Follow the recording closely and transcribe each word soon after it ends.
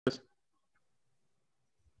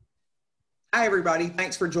Hi, everybody.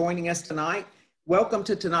 Thanks for joining us tonight. Welcome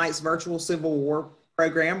to tonight's virtual Civil War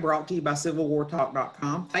program brought to you by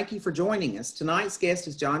CivilWarTalk.com. Thank you for joining us. Tonight's guest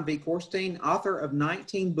is John V. Quarstein, author of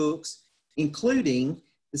 19 books, including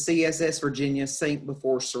the CSS Virginia Sink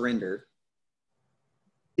Before Surrender.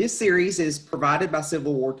 This series is provided by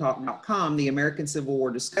CivilWarTalk.com, the American Civil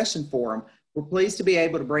War discussion forum. We're pleased to be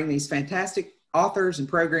able to bring these fantastic authors and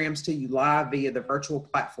programs to you live via the virtual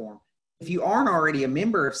platform. If you aren't already a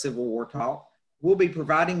member of Civil War Talk, we'll be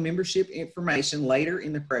providing membership information later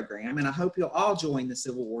in the program, and I hope you'll all join the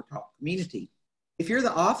Civil War Talk community. If you're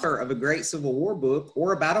the author of a great Civil War book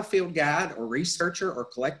or a battlefield guide or researcher or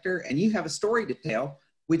collector and you have a story to tell,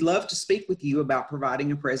 we'd love to speak with you about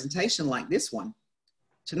providing a presentation like this one.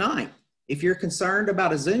 Tonight, if you're concerned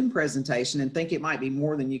about a Zoom presentation and think it might be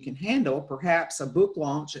more than you can handle, perhaps a book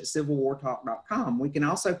launch at CivilWarTalk.com. We can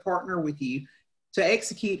also partner with you to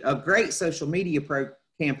execute a great social media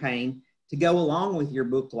campaign to go along with your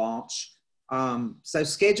book launch. So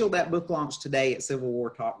schedule that book launch today at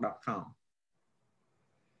CivilWarTalk.com.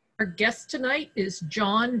 Our guest tonight is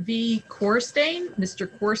John V. Quarstein. Mr.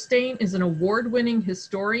 Quarstein is an award-winning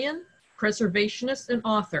historian, preservationist, and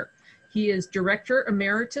author. He is Director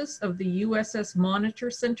Emeritus of the USS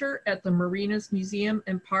Monitor Center at the Marinas Museum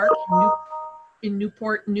and Park in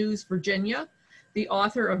Newport News, Virginia, the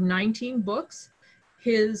author of 19 books.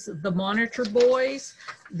 The Monitor Boys,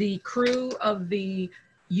 the crew of the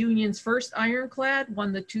Union's first Ironclad,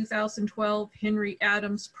 won the 2012 Henry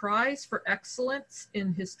Adams Prize for Excellence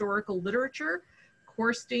in Historical Literature.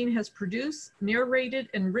 Quarstein has produced, narrated,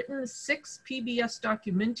 and written 6 PBS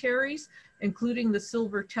documentaries, including the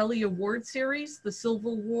Silver Telly Award Series, The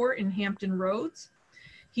Civil War in Hampton Roads.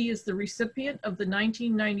 He is the recipient of the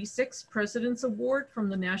 1996 President's Award from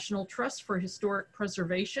the National Trust for Historic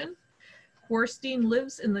Preservation. Quarstein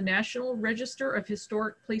lives in the National Register of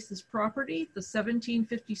Historic Places property, the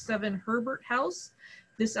 1757 Herbert House.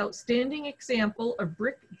 This outstanding example of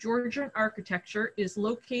brick Georgian architecture is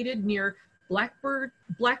located near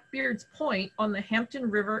Blackbeard's Point on the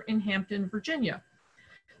Hampton River in Hampton, Virginia.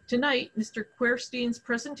 Tonight, Mr. Quarstein's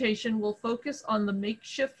presentation will focus on the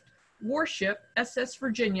makeshift warship SS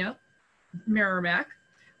Virginia, Merrimack,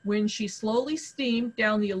 when she slowly steamed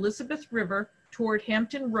down the Elizabeth River toward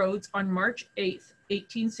Hampton Roads on March 8,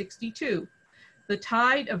 1862. The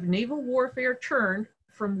tide of naval warfare turned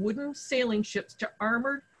from wooden sailing ships to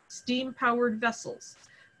armored, steam-powered vessels.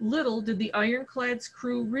 Little did the Ironclad's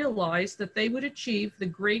crew realize that they would achieve the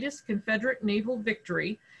greatest Confederate naval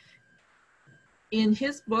victory. In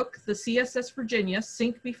his book, The CSS Virginia,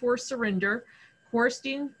 Sink Before Surrender,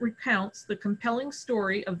 Quarstein recounts the compelling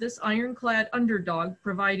story of this ironclad underdog,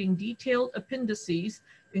 providing detailed appendices,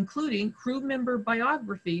 including crew member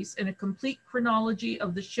biographies and a complete chronology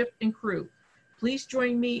of the ship and crew. Please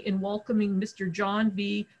join me in welcoming Mr. John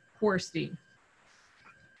V. Quarstein.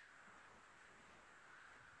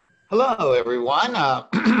 Hello, everyone.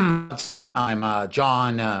 I'm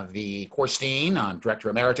John V. Quarstein. I'm Director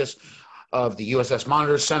Emeritus of the USS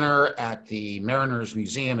Monitor Center at the Mariners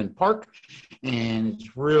Museum and Park. And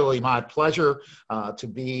it's really my pleasure to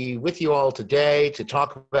be with you all today to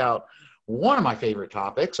talk about one of my favorite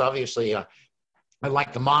topics. Obviously, I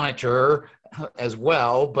like the Monitor as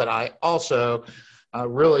well, but I also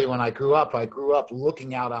really, when I grew up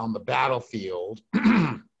looking out on the battlefield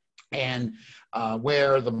and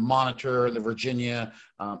where the Monitor and the Virginia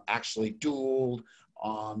actually dueled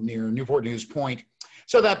near Newport News Point.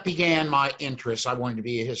 So that began my interest. I wanted to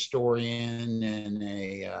be a historian and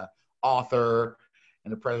a author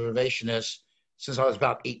and a preservationist since I was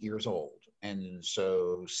about 8 years old. And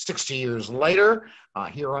so 60 years later,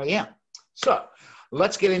 here I am. So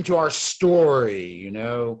let's get into our story. You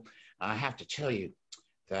know, I have to tell you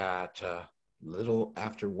that little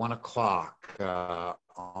after 1 o'clock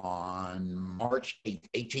on March 8th,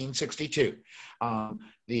 1862,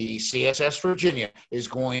 the CSS Virginia is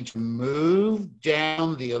going to move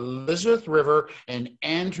down the Elizabeth River and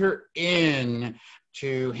enter in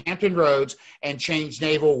to Hampton Roads and change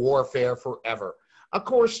naval warfare forever. Of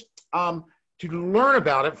course, to learn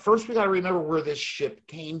about it, first we got to remember where this ship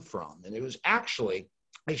came from. And it was actually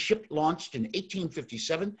a ship launched in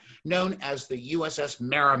 1857 known as the USS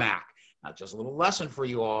Merrimack. Now, just a little lesson for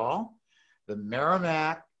you all. The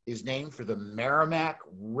Merrimack is named for the Merrimack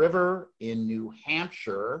River in New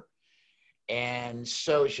Hampshire. And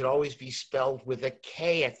so it should always be spelled with a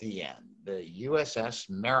K at the end, the USS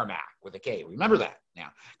Merrimack with a K. Remember that now,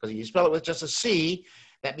 because if you spell it with just a C,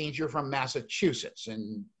 that means you're from Massachusetts.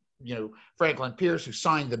 And, you know, Franklin Pierce, who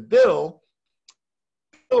signed the bill,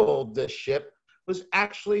 built this ship was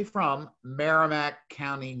actually from Merrimack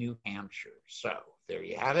County, New Hampshire. So there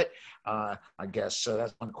you have it. I guess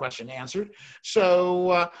that's one question answered.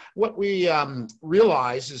 So what we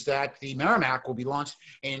realize is that the Merrimack will be launched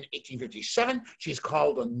in 1857. She's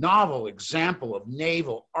called a novel example of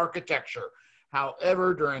naval architecture.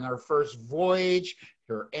 However, during our first voyage,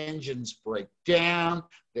 her engines break down.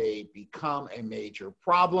 They become a major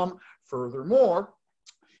problem. Furthermore,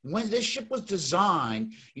 when this ship was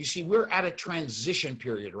designed, you see, we're at a transition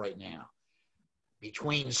period right now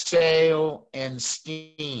between sail and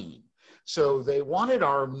steam. So they wanted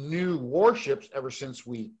our new warships, ever since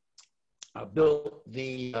we built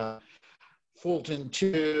the Fulton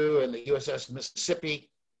II and the USS Mississippi,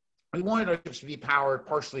 we wanted our ships to be powered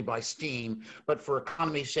partially by steam, but for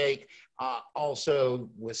economy's sake, also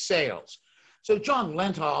with sails. So John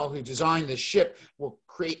Lenthal, who designed this ship, will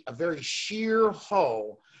create a very sheer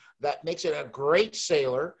hull that makes it a great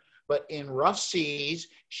sailor, but in rough seas,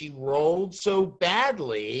 she rolled so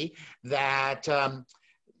badly that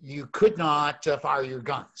you could not fire your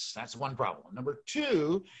guns. That's one problem. Number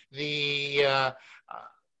two, I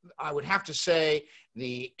would have to say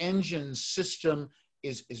the engine system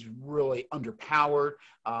is really underpowered.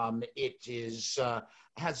 It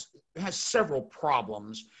has several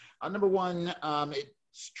problems. Number one,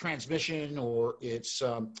 its transmission or its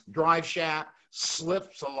drive shaft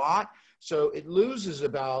slips a lot, so it loses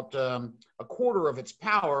about a quarter of its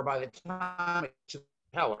power by the time it's the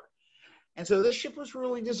propeller. And so this ship was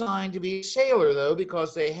really designed to be a sailor, though,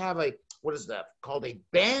 because they have called a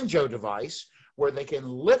banjo device, where they can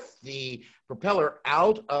lift the propeller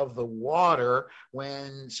out of the water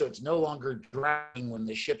so it's no longer dragging when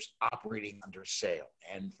the ship's operating under sail.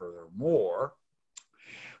 And furthermore,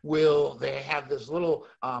 they have this little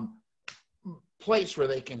place where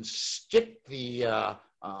they can stick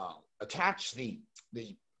attach the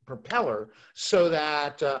propeller so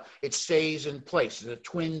that it stays in place. It's a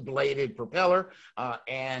twin-bladed propeller,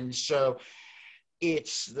 and so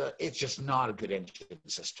it's just not a good engine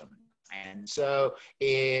system. And so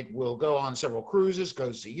it will go on several cruises,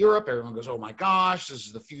 goes to Europe. Everyone goes, oh my gosh, this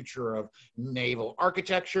is the future of naval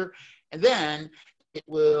architecture. And then it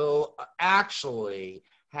will actually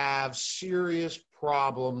have serious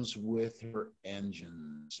problems with her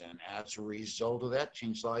engines. And as a result of that,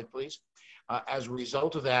 change slide, please. As a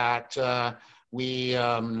result of that, we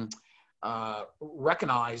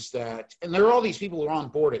recognize that, and there are all these people who are on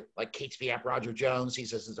board it, like Catesby app Roger Jones. He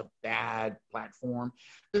says it's a bad platform.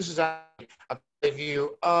 This is a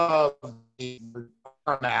view of the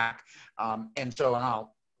Merrimack, and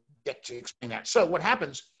I'll get to explain that. So what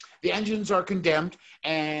happens, the engines are condemned,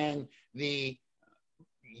 and the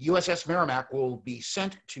USS Merrimack will be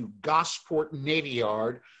sent to Gosport Navy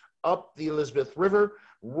Yard up the Elizabeth River,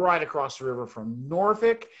 right across the river from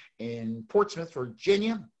Norfolk in Portsmouth,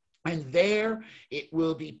 Virginia. And there it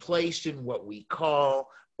will be placed in what we call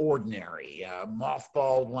ordinary,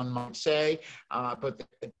 mothballed, one might say. But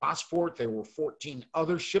at Gosport, there were 14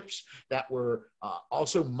 other ships that were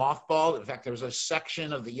also mothballed. In fact, there was a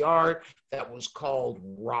section of the yard that was called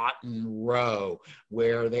Rotten Row,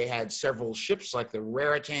 where they had several ships like the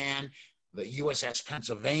Raritan, the USS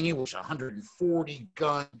Pennsylvania, which was a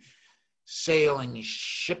 140-gun sailing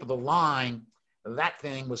ship of the line. That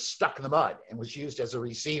thing was stuck in the mud and was used as a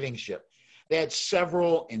receiving ship. They had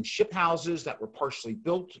several in ship houses that were partially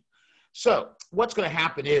built. So what's going to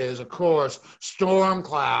happen is, of course, storm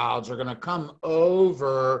clouds are going to come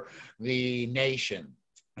over the nation.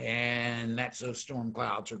 And those storm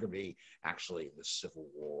clouds are going to be actually the Civil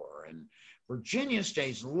War. And Virginia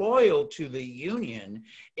stays loyal to the Union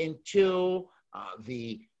until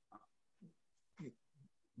the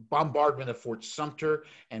bombardment of Fort Sumter.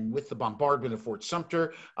 And with the bombardment of Fort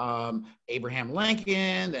Sumter, Abraham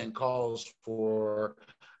Lincoln then calls for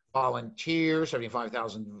volunteers,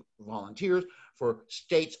 75,000 volunteers for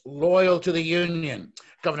states loyal to the Union.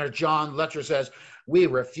 Governor John Letcher says, we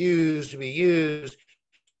refuse to be used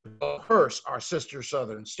to coerce our sister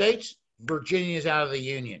southern states. Virginia is out of the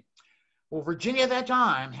Union. Well, Virginia at that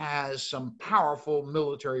time has some powerful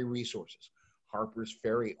military resources. Harper's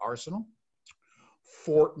Ferry Arsenal,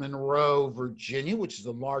 Fort Monroe, Virginia, which is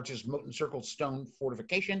the largest molten circle stone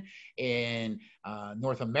fortification in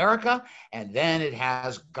North America. And then it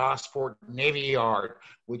has Gosport Navy Yard,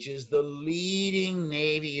 which is the leading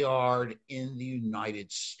Navy yard in the United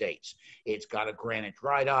States. It's got a granite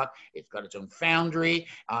dry dock. It's got its own foundry.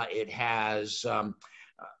 It has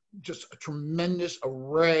just a tremendous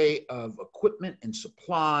array of equipment and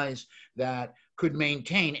supplies that could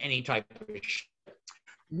maintain any type of ship.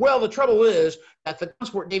 Well, the trouble is that the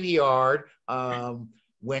Gosport Navy Yard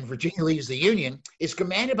when Virginia leaves the Union, is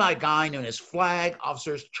commanded by a guy known as Flag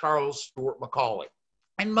Officer Charles Stewart Macaulay.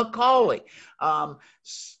 And Macaulay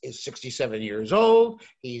is 67 years old.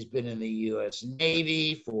 He's been in the U.S.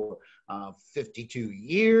 Navy for 52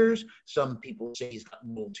 years. Some people say he's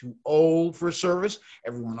gotten a little too old for service.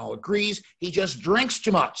 Everyone all agrees he just drinks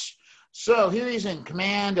too much. So here he's in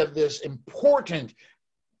command of this important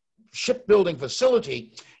shipbuilding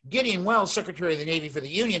facility. Gideon Welles, Secretary of the Navy for the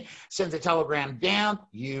Union, sends a telegram down.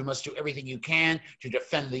 You must do everything you can to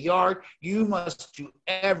defend the yard. You must do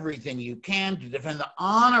everything you can to defend the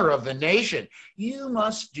honor of the nation. You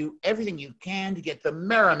must do everything you can to get the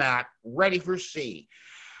Merrimack ready for sea.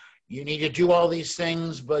 You need to do all these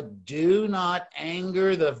things, but do not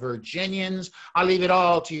anger the Virginians. I leave it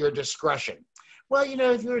all to your discretion. Well, you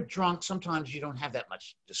know, if you're drunk, sometimes you don't have that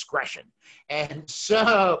much discretion. And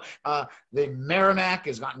so the Merrimack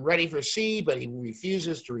has gotten ready for sea, but he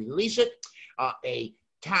refuses to release it. A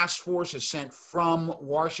task force is sent from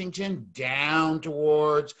Washington down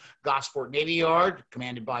towards Gosport Navy Yard,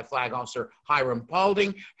 commanded by Flag Officer Hiram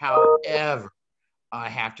Paulding. However, I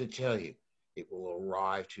have to tell you, it will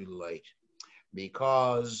arrive too late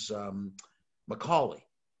because Macaulay,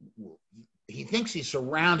 he thinks he's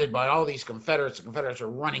surrounded by all these Confederates. The Confederates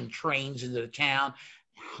are running trains into the town,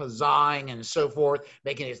 huzzahing and so forth,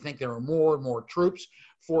 making it think there are more and more troops.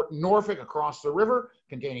 Fort Norfolk across the river,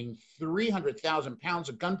 containing 300,000 pounds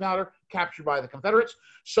of gunpowder, captured by the Confederates.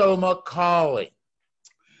 So Macaulay,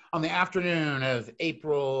 on the afternoon of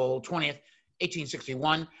April 20th,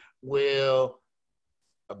 1861, will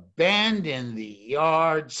abandon the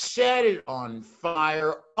yard, set it on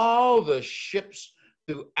fire. All the ships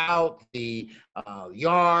throughout the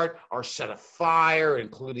yard are set afire,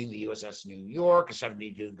 including the USS New York, a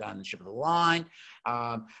 72-gun ship of the line.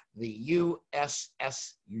 The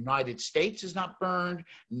USS United States is not burned.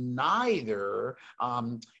 Neither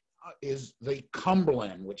is the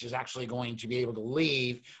Cumberland, which is actually going to be able to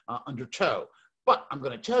leave under tow. But I'm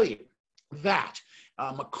going to tell you that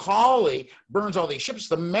Macaulay burns all these ships.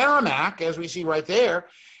 The Merrimack, as we see right there,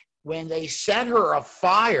 when they set her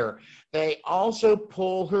afire, they also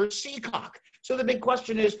pull her seacock. So the big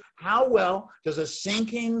question is, how well does a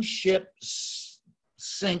sinking ship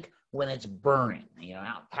sink when it's burning? You know,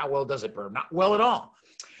 how well does it burn? Not well at all.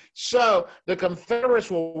 So the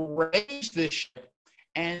Confederates will raise this ship,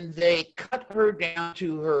 and they cut her down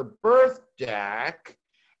to her berth deck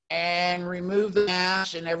and remove the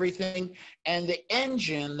mast and everything. And the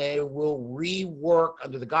engine, they will rework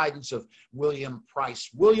under the guidance of William Price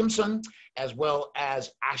Williamson, as well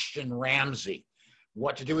as Ashton Ramsey.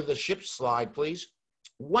 What to do with the ship? Slide, please.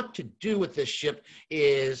 What to do with this ship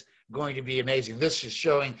is going to be amazing. This is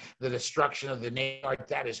showing the destruction of the Navy Yard.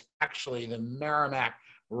 That is actually the Merrimack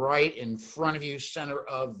right in front of you, center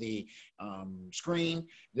of the screen.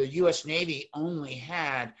 The U.S. Navy only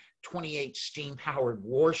had 28 steam-powered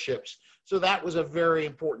warships, so that was a very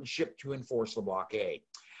important ship to enforce the blockade.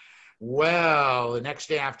 Well, the next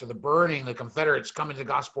day after the burning, the Confederates come into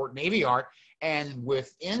Gosport Navy Yard, and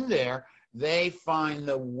within there, they find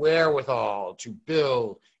the wherewithal to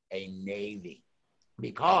build a navy,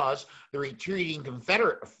 because the retreating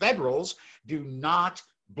Federals do not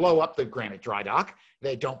blow up the Granite Dry Dock.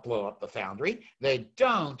 They don't blow up the foundry. They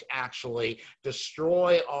don't actually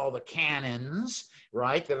destroy all the cannons,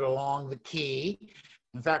 right, that are along the quay.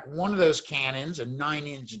 In fact, one of those cannons, a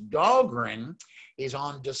 9-inch Dahlgren, is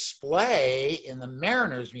on display in the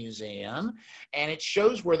Mariners Museum, and it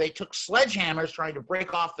shows where they took sledgehammers trying to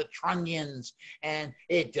break off the trunnions, and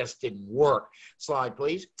it just didn't work. Slide,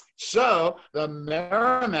 please. So the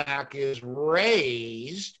Merrimack is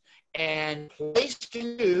raised and placed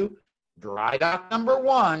into dry dock number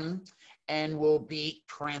 1 and will be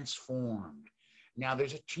transformed. Now,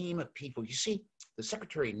 there's a team of people. You see, the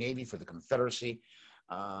Secretary of Navy for the Confederacy,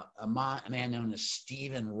 a man known as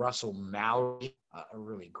Stephen Russell Mallory, a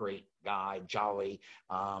really great guy, jolly,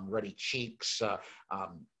 ruddy cheeks,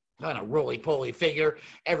 kind of roly-poly figure.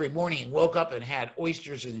 Every morning he woke up and had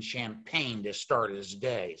oysters and champagne to start his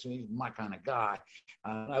day. So he's my kind of guy.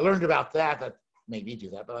 I learned about that made me do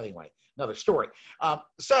that, but anyway, another story.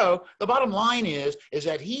 So the bottom line is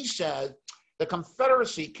that he said the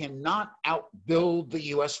Confederacy cannot outbuild the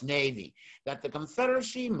U.S. Navy, that the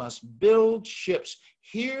Confederacy must build ships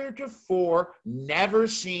heretofore never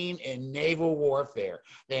seen in naval warfare.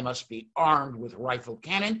 They must be armed with rifle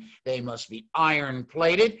cannon. They must be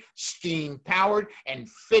iron-plated, steam-powered, and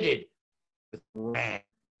fitted with ram.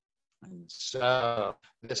 And so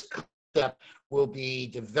this concept will be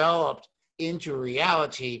developed into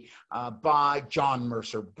reality by John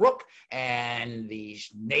Mercer Brooke and the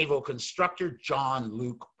naval constructor John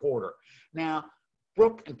Luke Porter. Now,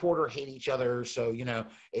 Brooke and Porter hate each other, so, you know,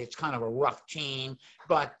 it's kind of a rough team.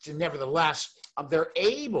 But nevertheless, they're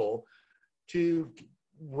able to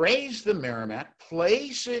raise the Merrimack,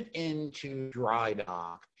 place it into dry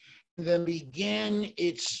dock, and then begin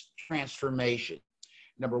its transformation.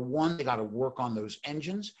 Number one, they got to work on those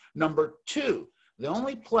engines. Number two, the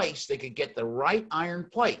only place they could get the right iron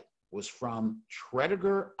plate was from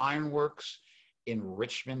Tredegar Ironworks in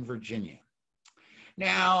Richmond, Virginia.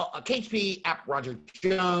 Now, KHP App Roger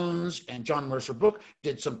Jones and John Mercer Brooke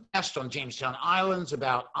did some tests on Jamestown Islands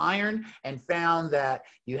about iron and found that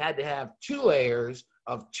you had to have 2 layers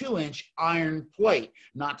of 2-inch iron plate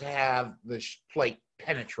not to have the plate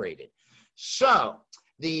penetrated. So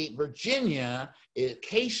the Virginia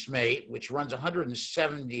casemate, which runs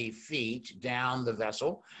 170 feet down the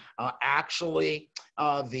vessel,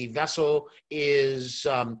 the vessel is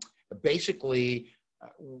basically,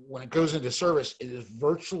 when it goes into service, it is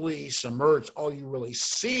virtually submerged. All you really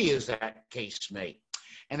see is that casemate.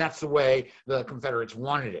 And that's the way the Confederates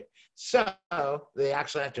wanted it. So they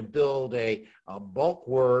actually have to build a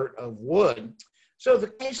bulwark of wood. So the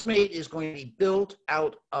casemate is going to be built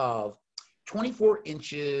out of 24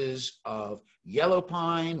 inches of yellow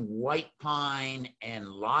pine, white pine, and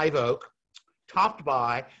live oak, topped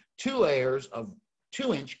by 2 layers of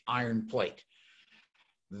 2-inch iron plate.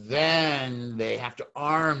 Then they have to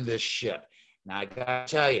arm this ship. Now, I gotta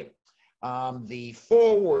tell you, the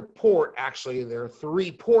forward port, actually, there are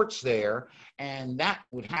 3 ports there, and that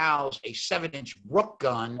would house a 7-inch Brooke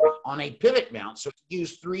gun on a pivot mount. So it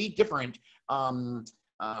used 3 different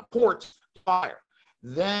ports to fire.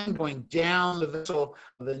 Then going down the vessel,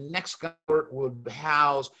 the next gun port would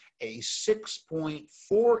house a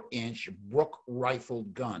 6.4-inch Brooke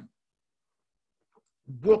rifled gun.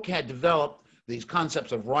 Brooke had developed these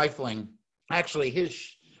concepts of rifling. Actually, his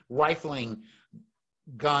rifling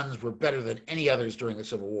guns were better than any others during the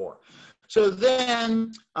Civil War. So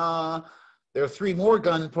then there are 3 more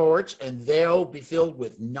gun ports, and they'll be filled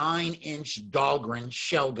with 9-inch Dahlgren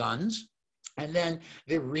shell guns. And then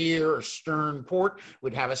the rear or stern port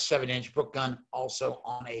would have a 7-inch Brooke gun, also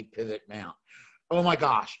on a pivot mount. Oh my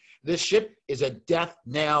gosh, this ship is a death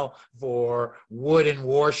knell for wooden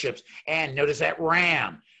warships. And notice that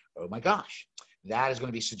ram. Oh my gosh, that is going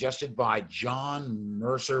to be suggested by John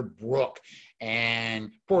Mercer Brooke.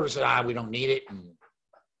 And Porter said, we don't need it. And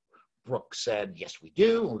Brooke said, yes, we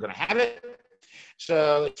do. We're going to have it.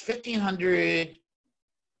 So it's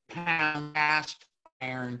 1,500-pound cast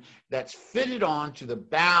iron that's fitted onto the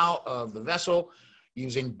bow of the vessel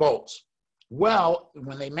using bolts. Well,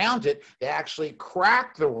 when they mount it, they actually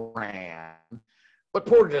crack the ram, but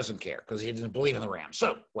Porter doesn't care because he doesn't believe in the ram.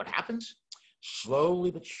 So what happens? Slowly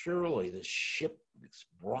but surely, the ship is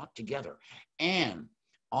brought together. And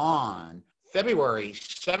on February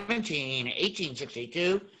 17,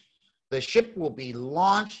 1862, the ship will be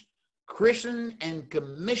launched, christened, and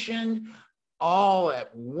commissioned all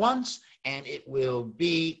at once, and it will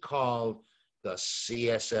be called the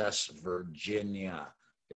CSS Virginia.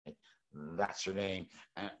 That's her name.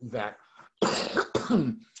 That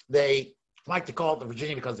they like to call it the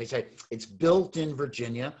Virginia because they say it's built in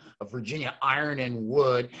Virginia, of Virginia iron and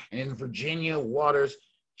wood, and in Virginia waters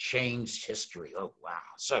changed history. Oh, wow.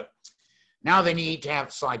 So now they need to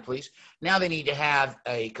have, slide please, now they need to have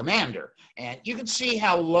a commander. And you can see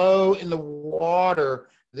how low in the water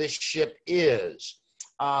this ship is.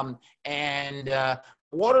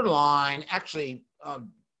 Waterline, actually,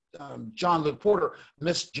 John Luke Porter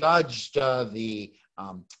misjudged the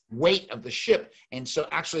weight of the ship, and so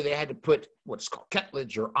actually they had to put what's called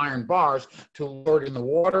kettlage or iron bars to lower it in the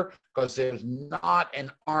water because there's not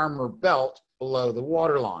an armor belt below the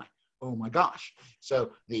waterline. Oh my gosh.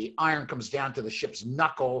 So the iron comes down to the ship's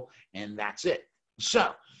knuckle, and that's it.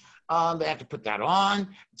 So they have to put that on.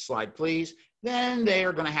 Slide please. Then they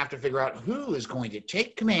are going to have to figure out who is going to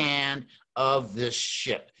take command of this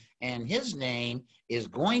ship. And his name is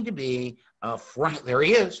going to be, there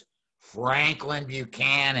he is, Franklin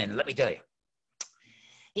Buchanan. Let me tell you,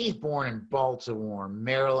 he's born in Baltimore,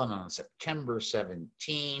 Maryland on September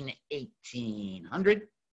 17, 1800.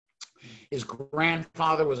 His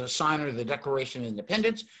grandfather was a signer of the Declaration of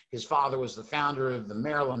Independence. His father was the founder of the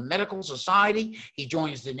Maryland Medical Society. He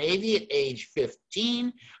joins the Navy at age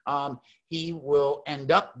 15. He will end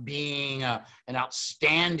up being an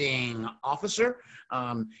outstanding officer.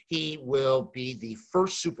 He will be the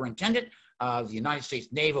first superintendent of the United States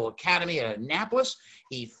Naval Academy at Annapolis.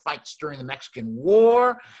 He fights during the Mexican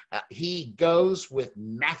War. He goes with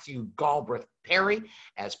Matthew Galbraith Perry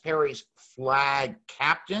as Perry's flag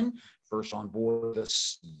captain first on board the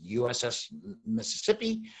USS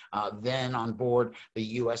Mississippi, then on board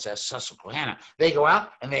the USS Susquehanna. They go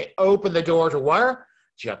out and they open the door to where?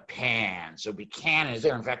 Japan. So Buchanan is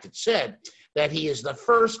there. In fact, it said that he is the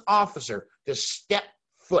first officer to step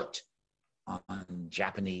foot on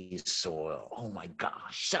Japanese soil. Oh my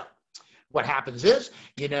gosh. So what happens is,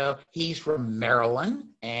 you know, he's from Maryland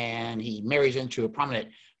and he marries into a prominent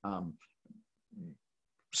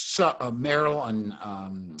Maryland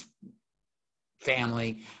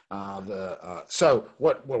family. So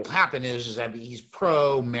what will happen is that he's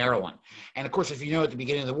pro-Maryland. And of course, if you know, at the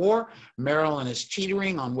beginning of the war, Maryland is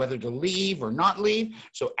teetering on whether to leave or not leave.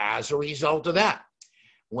 So as a result of that,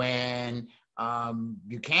 when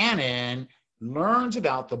Buchanan learns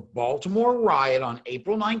about the Baltimore riot on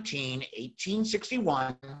April 19,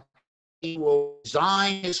 1861, he will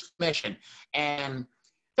resign his commission. And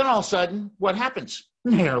then all of a sudden, what happens?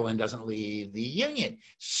 Maryland doesn't leave the Union.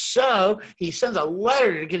 So he sends a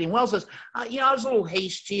letter to Gideon Wells, says, you know, I was a little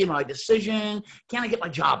hasty in my decision. Can I get my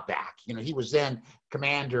job back? You know, he was then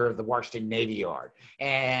commander of the Washington Navy Yard.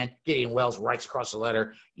 And Gideon Wells writes across the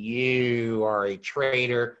letter, you are a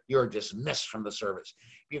traitor. You're dismissed from the service.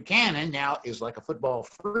 Buchanan now is like a football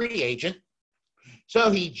free agent. So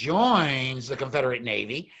he joins the Confederate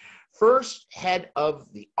Navy, first head of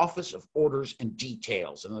the Office of Orders and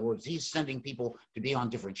Details. In other words, he's sending people to be on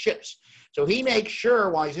different ships. So he makes sure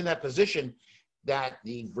while he's in that position that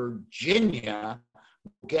the Virginia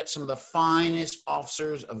will get some of the finest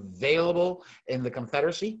officers available in the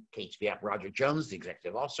Confederacy. KHB Roger Jones, the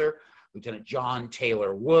executive officer, Lieutenant John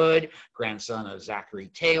Taylor Wood, grandson of Zachary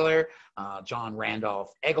Taylor, John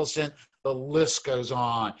Randolph Eggleston. The list goes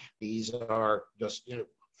on. These are just, you know,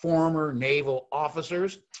 former naval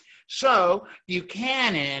officers. So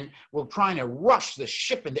Buchanan will try to rush the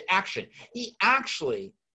ship into action. He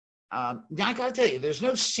actually, now I got to tell you, there's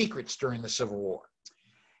no secrets during the Civil War.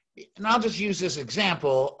 And I'll just use this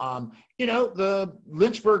example. You know, the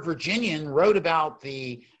Lynchburg Virginian wrote about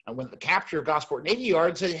the when the capture of Gosport Navy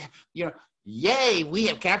Yard, said, you know, yay, we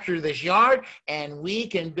have captured this yard and we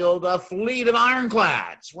can build a fleet of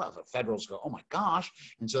ironclads. Well, the Federals go, oh my gosh.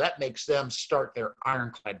 And so that makes them start their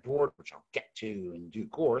ironclad board, which I'll get to in due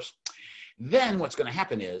course. Then what's going to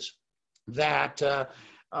happen is that,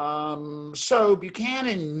 so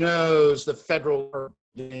Buchanan knows the Federal are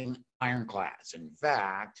doing ironclads. In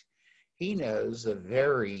fact, he knows the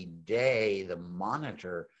very day the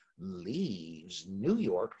Monitor leaves New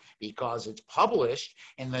York because it's published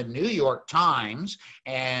in the New York Times,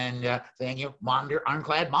 and then you Monitor,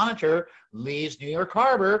 Ironclad Monitor leaves New York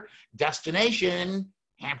Harbor, destination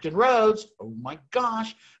Hampton Roads. Oh my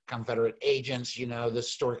gosh, Confederate agents, you know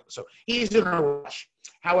this story. So he's in a rush.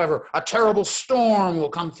 However, a terrible storm will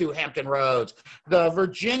come through Hampton Roads. The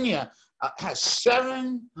Virginia has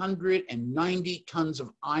 790 tons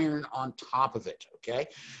of iron on top of it, okay?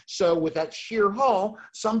 So with that sheer hull,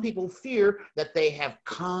 some people fear that they have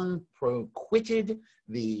conquitted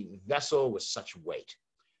the vessel with such weight.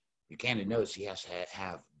 Buchanan knows he has to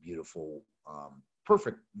have beautiful,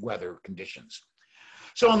 perfect weather conditions.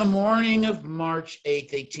 So on the morning of March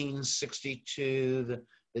 8th, 1862,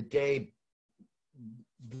 the day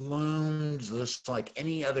bloomed just like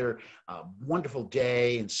any other wonderful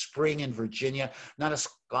day in spring in Virginia. Not a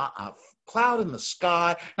cloud in the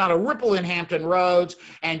sky, not a ripple in Hampton Roads,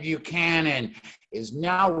 and Buchanan is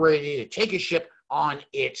now ready to take a ship on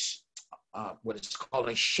its what is called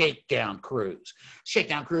a shakedown cruise.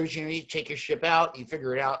 Shakedown cruise, you know, you take your ship out, you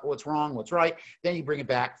figure it out, what's wrong, what's right, then you bring it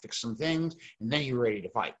back, fix some things, and then you're ready to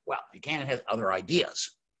fight. Well, Buchanan has other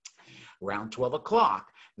ideas. Around 12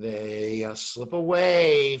 o'clock, they slip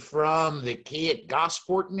away from the quay at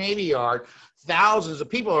Gosport Navy Yard. Thousands of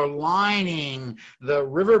people are lining the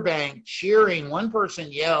riverbank cheering. One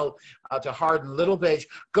person yelled to Hardin Littlebridge,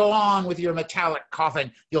 "Go on with your metallic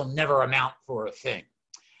coffin. You'll never amount for a thing."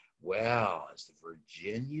 Well, as the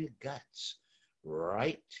Virginia guts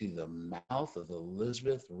right to the mouth of the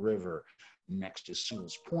Elizabeth River next to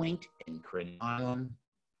Sewell's Point in Crane Island,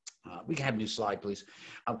 we can have a new slide, please.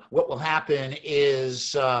 What will happen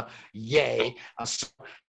is, a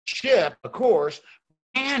ship, of course,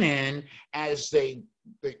 Buchanan, as they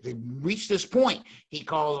reach this point, he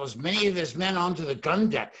calls as many of his men onto the gun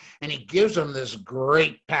deck, and he gives them this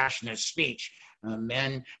great passionate speech.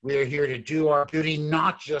 Men, we are here to do our duty,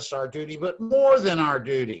 not just our duty, but more than our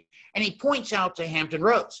duty. And he points out to Hampton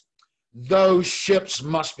Roads. Those ships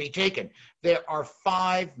must be taken. There are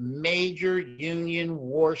 5 major Union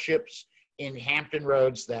warships in Hampton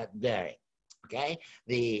Roads that day. okay?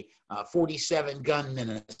 The 47-gun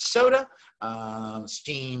Minnesota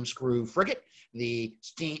steam screw frigate, the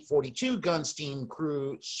 42-gun steam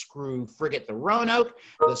screw frigate, the Roanoke,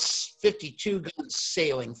 the 52-gun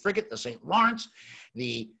sailing frigate, the St. Lawrence,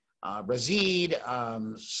 the Razid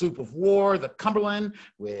sloop of war, the Cumberland,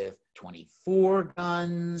 with 24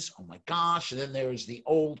 guns. Oh my gosh. And then there's the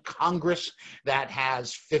old Congress that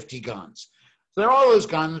has 50 guns. So there are all those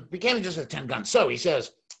guns, became just a 10 guns. So he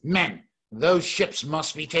says, men, those ships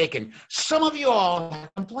must be taken. Some of you all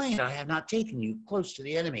have complained, I have not taken you close to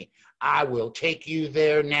the enemy. I will take you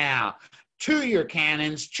there now. To your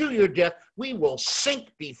cannons, to your death, we will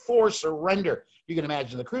sink before surrender. You can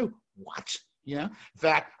imagine the crew, what? You know, in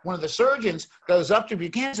fact, one of the surgeons goes up to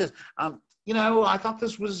Buchanan and says, you know, I thought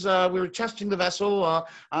this was, we were testing the vessel.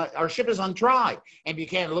 Our ship is on dry. And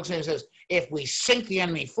Buchanan looks at him and says, if we sink the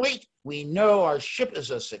enemy fleet, we know our ship is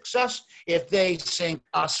a success. If they sink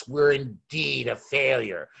us, we're indeed a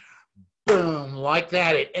failure. Boom, like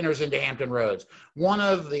that, it enters into Hampton Roads. One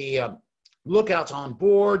of the lookouts on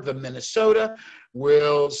board, the Minnesota,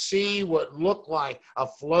 will see what looked like a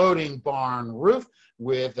floating barn roof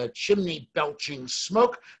with a chimney belching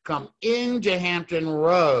smoke come into Hampton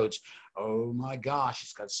Roads. Oh my gosh,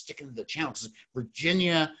 it's got to stick into the channel because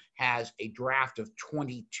Virginia has a draft of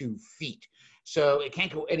 22 feet. So it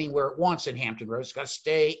can't go anywhere it wants in Hampton Roads. It's got to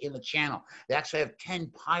stay in the channel. They actually have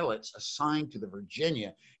 10 pilots assigned to the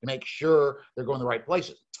Virginia to make sure they're going the right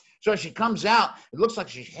places. So as she comes out, it looks like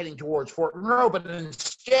she's heading towards Fort Monroe, but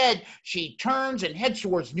instead she turns and heads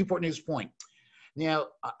towards Newport News Point. Now,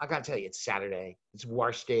 I got to tell you, it's Saturday. It's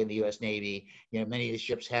wash day in the U.S. Navy. You know, many of the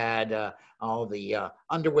ships had all the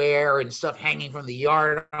underwear and stuff hanging from the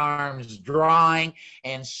yard arms drying.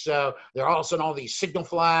 And so there are all of a sudden all these signal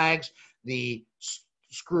flags. The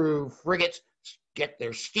screw frigates get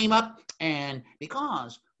their steam up. And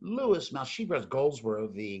because Louis Malsheepers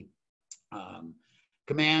Goldsborough, the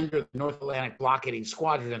commander of the North Atlantic Blockading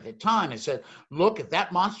Squadron at the time, and said, look, if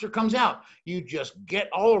that monster comes out, you just get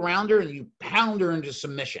all around her and you pound her into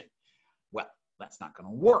submission. Well, that's not going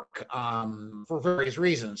to work for various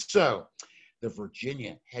reasons. So the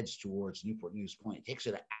Virginia heads towards Newport News Point. It takes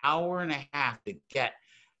it an hour and a half to get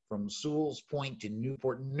from Sewell's Point to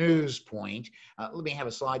Newport News Point. Let me have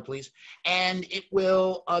a slide, please. And it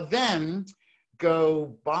will then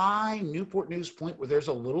go by Newport News Point, where there's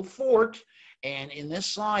a little fort. And in this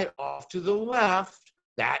slide off to the left,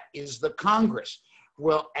 that is the Congress.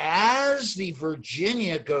 Well, as the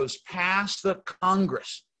Virginia goes past the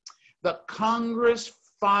Congress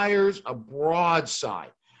fires a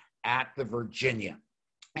broadside at the Virginia.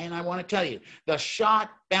 And I want to tell you, the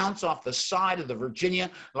shot bounced off the side of the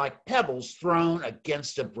Virginia like pebbles thrown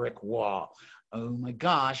against a brick wall. Oh my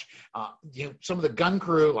gosh. You know, some of the gun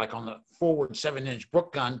crew, like on the forward 7-inch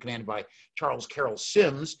Brook gun commanded by Charles Carroll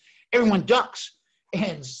Sims, everyone ducks.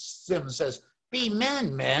 And Sims says, be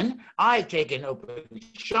men. I take an open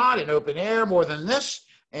shot in open air more than this.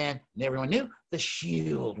 And everyone knew the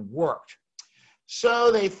shield worked. So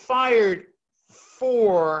they fired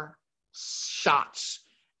 4 shots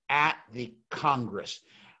at the Congress.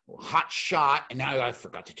 Hot shot. And now I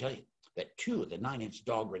forgot to tell you that 2 of the 9-inch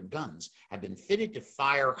Dahlgren guns have been fitted to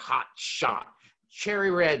fire hot shot.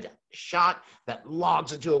 Cherry red shot that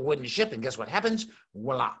logs into a wooden ship, and guess what happens?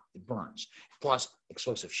 Voila, it burns. Plus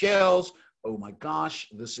explosive shells. Oh my gosh,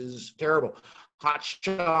 this is terrible. Hot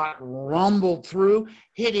shot rumbled through,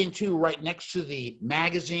 hit into right next to the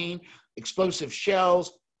magazine. Explosive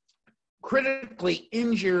shells critically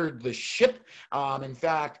injured the ship. In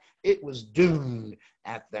fact, it was doomed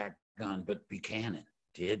at that gun, but Buchanan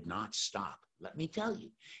did not stop. Let me tell you,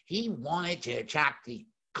 he wanted to attack the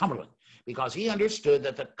Cumberland because he understood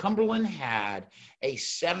that the Cumberland had a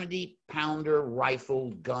 70-pounder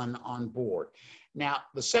rifled gun on board. Now,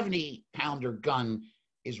 the 70-pounder gun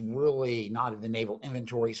is really not in the naval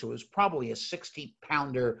inventory, so it was probably a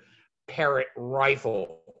 60-pounder Parrott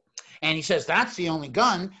rifle. And he says, that's the only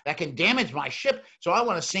gun that can damage my ship, so I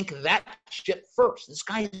want to sink that ship first. This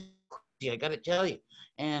guy is crazy, I got to tell you.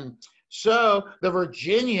 And so the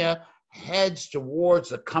Virginia heads towards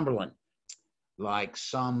the Cumberland like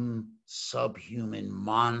some subhuman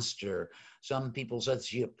monster. Some people said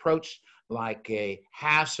she approached like a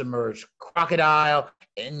half-submerged crocodile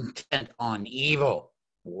intent on evil.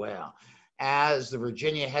 Well, as the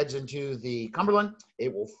Virginia heads into the Cumberland,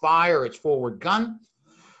 it will fire its forward gun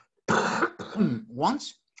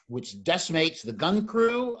once, which decimates the gun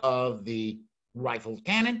crew of the rifled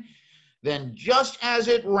cannon. Then just as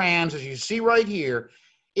it rams, as you see right here,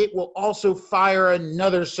 it will also fire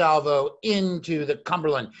another salvo into the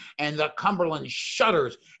Cumberland, and the Cumberland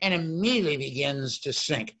shudders and immediately begins to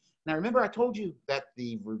sink. Now, remember I told you that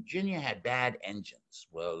the Virginia had bad engines.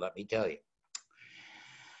 Well, let me tell you.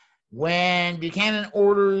 When Buchanan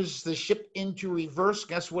orders the ship into reverse,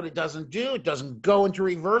 guess what it doesn't do? It doesn't go into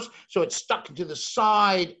reverse, so it's stuck to the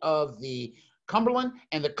side of the Cumberland,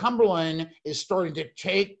 and the Cumberland is starting to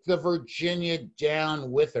take the Virginia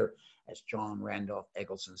down with her. As John Randolph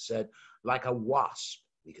Eggleston said, like a wasp,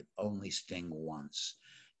 we could only sting once.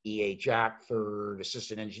 E.A. Jack, third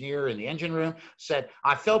assistant engineer in the engine room, said,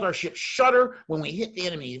 I felt our ship shudder when we hit the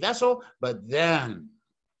enemy vessel, but then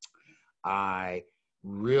I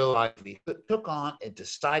realized we took on a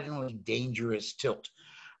decidedly dangerous tilt.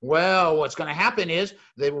 Well, what's going to happen is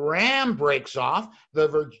the ram breaks off. The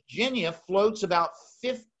Virginia floats about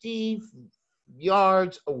 50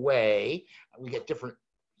 yards away. We get different,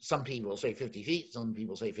 some people say 50 feet, some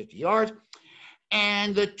people say 50 yards.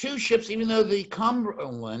 And the two ships, even though the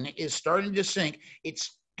Cumberland is starting to sink,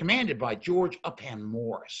 it's commanded by George Upham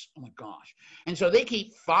Morris. Oh my gosh. And so they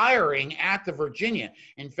keep firing at the Virginia.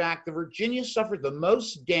 In fact, the Virginia suffered the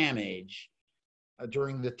most damage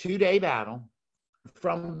during the two-day battle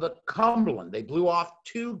from the Cumberland. They blew off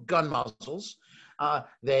 2 gun muzzles.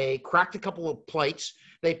 They cracked a couple of plates.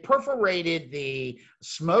 They perforated the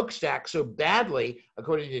smokestack so badly,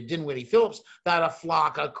 according to Dinwiddie Phillips, that a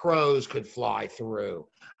flock of crows could fly through.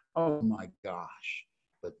 Oh my gosh.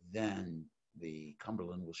 But then the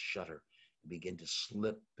Cumberland will shudder and begin to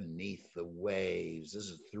slip beneath the waves. This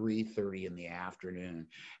is 3:30 in the afternoon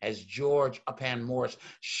as George Upham Morris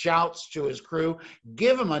shouts to his crew,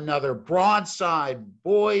 give him another broadside,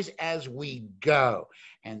 boys, as we go.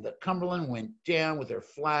 And the Cumberland went down with her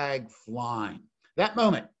flag flying. That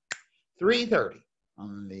moment, 3:30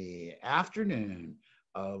 on the afternoon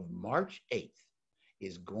of March 8th,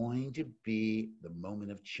 is going to be the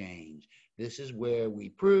moment of change. This is where we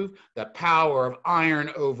prove the power of iron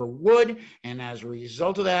over wood. And as a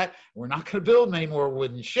result of that, we're not going to build many more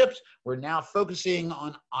wooden ships. We're now focusing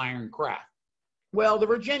on iron craft. Well, the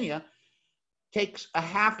Virginia takes a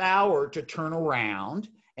half hour to turn around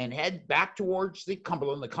and head back towards the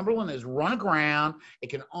Cumberland. The Cumberland is run aground. It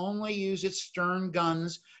can only use its stern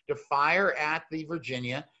guns to fire at the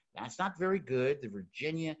Virginia. That's not very good. The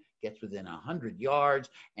Virginia gets within 100 yards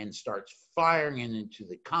and starts firing into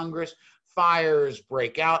the Congress. Fires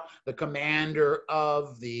break out. The commander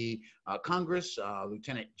of the Congress,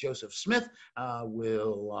 Lieutenant Joseph Smith,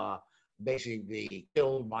 will basically be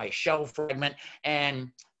killed by shell fragment,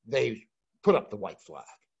 and they put up the white flag.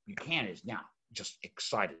 Buchanan is now just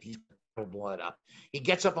excited. He's blood up. He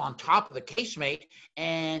gets up on top of the casemate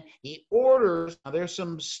and he orders, now there's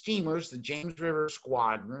some steamers, the James River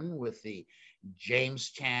Squadron with the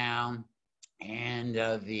Jamestown and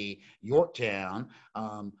the Yorktown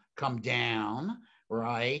come down,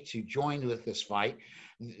 right, to join with this fight.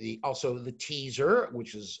 Also the Teaser,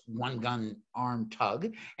 which is 1-gun armed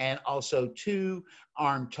tug, and also 2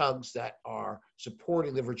 armed tugs that are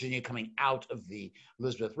supporting the Virginia coming out of the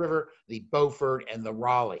Elizabeth River, the Beaufort and the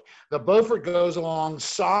Raleigh. The Beaufort goes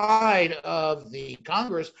alongside of the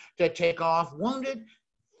Congress to take off wounded,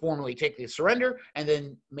 formally take the surrender, and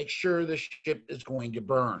then make sure the ship is going to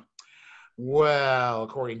burn. Well,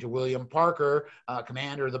 according to William Parker,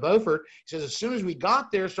 commander of the Beaufort, he says as soon as we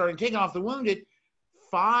got there, starting taking off the wounded,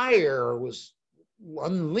 fire was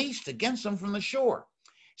unleashed against them from the shore.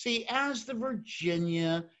 See, as the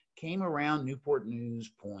Virginia came around Newport News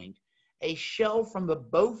Point, a shell from the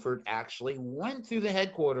Beaufort actually went through the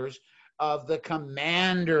headquarters of the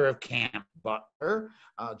commander of Camp Butler,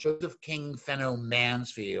 Joseph King Fenno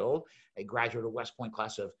Mansfield, a graduate of West Point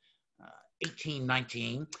class of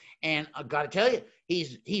 1819. And I got to tell you,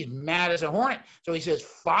 he's mad as a hornet. So he says,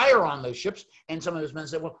 fire on those ships. And some of his men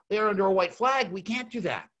said, well, they're under a white flag. We can't do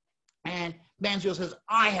that. And Mansfield says,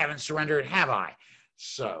 I haven't surrendered, have I?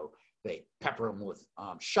 So they pepper him with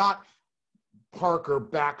shot. Parker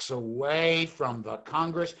backs away from the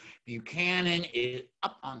Congress. Buchanan is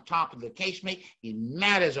up on top of the casemate. He's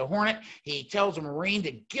mad as a hornet. He tells a Marine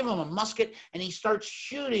to give him a musket, and he starts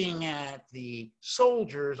shooting at the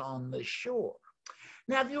soldiers on the shore.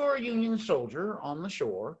 Now, if you're a Union soldier on the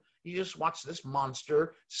shore, you just watch this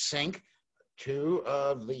monster sink 2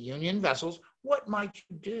 of the Union vessels. What might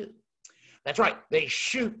you do? That's right. They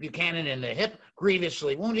shoot Buchanan in the hip,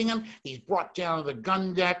 grievously wounding him. He's brought down to the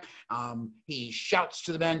gun deck. He shouts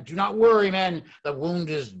to the men, do not worry, men. The wound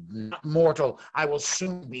is not mortal. I will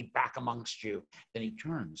soon be back amongst you. Then he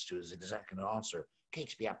turns to his executive officer,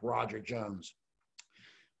 Catesby Ap Roger Jones.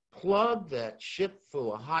 Plug that ship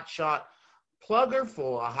full of hot shot. Plug her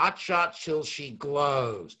full of hot shot till she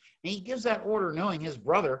glows. And he gives that order knowing his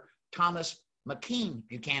brother, Thomas McKean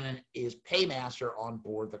Buchanan, is paymaster on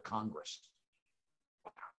board the Congress.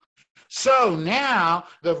 So now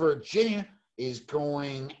the Virginia is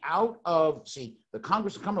going out of, see, the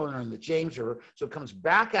Congress of Cumberland are in the James River, so it comes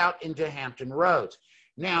back out into Hampton Roads.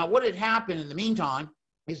 Now, what had happened in the meantime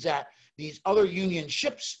is that these other Union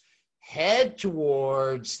ships head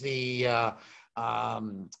towards the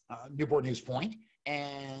Newport News Point.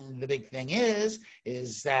 And the big thing is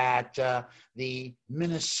that the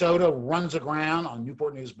Minnesota runs aground on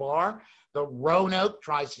Newport News Bar. The Roanoke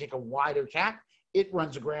tries to take a wider tack. It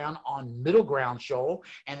runs aground on Middle Ground Shoal.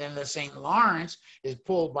 And then the St. Lawrence is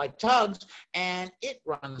pulled by tugs, and it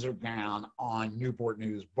runs aground on Newport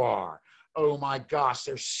News Bar. Oh my gosh,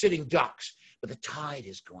 they're sitting ducks, but the tide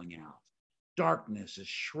is going out. Darkness is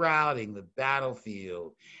shrouding the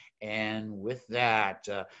battlefield. And with that,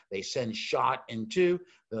 they send shot into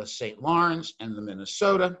the St. Lawrence and the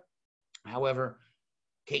Minnesota. However,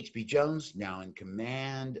 Catesby Jones, now in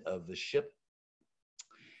command of the ship,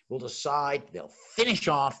 will decide they'll finish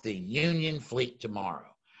off the Union fleet tomorrow.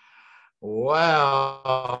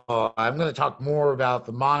 Well, I'm going to talk more about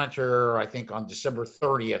the Monitor, I think, on December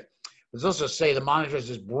 30th. Let's also say the Monitor is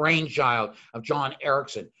this brainchild of John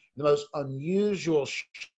Erickson, the most unusual ship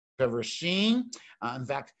I've ever seen. In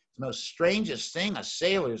fact, the most strangest thing a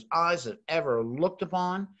sailor's eyes have ever looked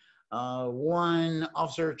upon. One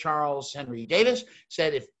officer, Charles Henry Davis,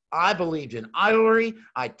 said, if I believed in idolatry,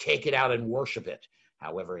 I'd take it out and worship it.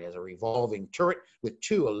 However, it has a revolving turret with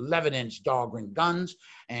two 11-inch dog-ring guns,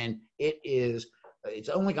 and it's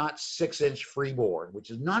only got 6-inch freeboard, which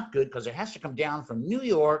is not good because it has to come down from New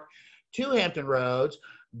York to Hampton Roads.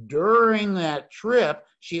 During that trip,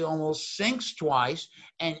 she almost sinks twice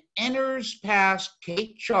and enters past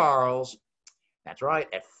Cape Charles. That's right,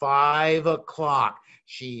 at 5 o'clock.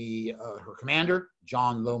 Her commander,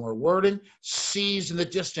 John Lomer Worden, sees in the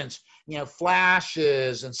distance,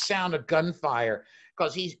 flashes and sound of gunfire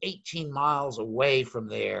because he's 18 miles away from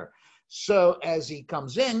there. So as he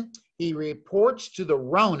comes in, he reports to the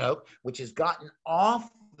Roanoke, which has gotten off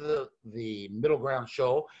the Middle Ground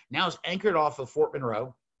Shoal, now is anchored off of Fort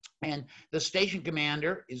Monroe. And the station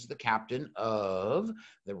commander is the captain of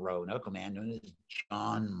the Roanoke, a man known as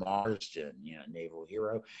John Marsden, naval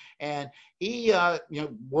hero. And he,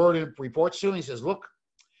 Worden reports to him. He says, look,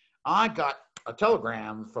 I got a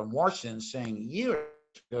telegram from Washington saying you have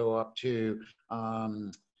to go up to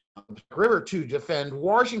the river to defend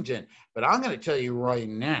Washington. But I'm going to tell you right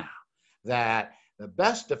now that the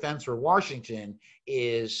best defense for Washington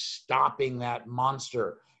is stopping that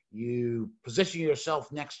monster. You position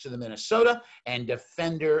yourself next to the Minnesota and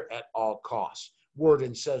defend her at all costs.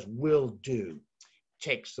 Worden says, will do.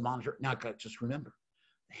 Takes the Monitor. Now, just remember,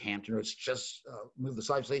 Hampton Roads, just move the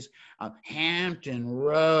slides, please. Hampton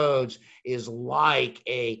Roads is like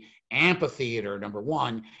a amphitheater, number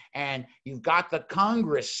one, and you've got the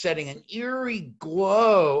Congress setting an eerie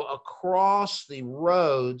glow across the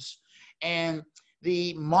roads, and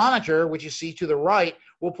the Monitor, which you see to the right,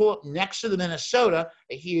 will pull up next to the Minnesota,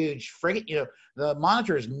 a huge frigate. The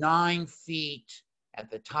Monitor is 9 feet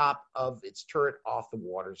at the top of its turret off the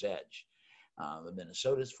water's edge. The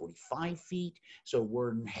Minnesota is 45 feet. So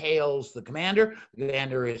Worden hails the commander. The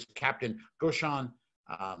commander is Captain Gershon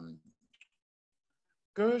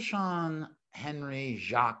Henry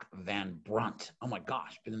Jacques Van Brunt. Oh my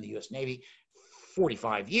gosh, been in the U.S. Navy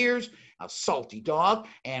 45 years, a salty dog.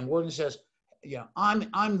 And Worden says,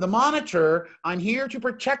 I'm the Monitor. I'm here to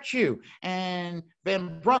protect you. And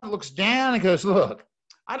Van Brunt looks down and goes, look,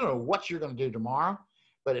 I don't know what you're going to do tomorrow,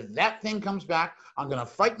 but if that thing comes back, I'm going to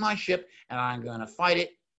fight my ship, and I'm going to fight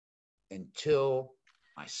it until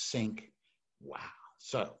I sink. Wow.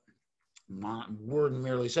 So Worden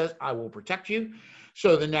merely says, I will protect you.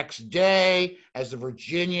 So the next day, as the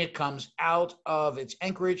Virginia comes out of its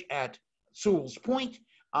anchorage at Sewell's Point,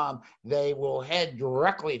 they will head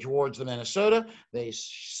directly towards the Minnesota. They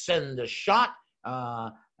send a shot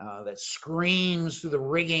that screams through the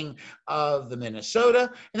rigging of the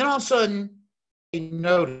Minnesota. And then all of a sudden, they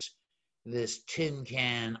notice this tin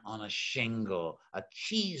can on a shingle, a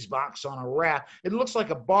cheese box on a raft. It looks like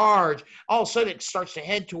a barge. All of a sudden, it starts to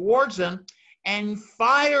head towards them and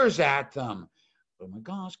fires at them. Oh my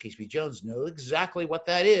gosh, Catesby Jones knows exactly what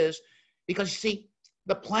that is, because you see,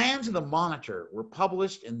 the plans of the Monitor were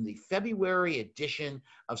published in the February edition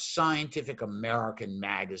of Scientific American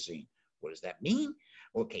magazine. What does that mean?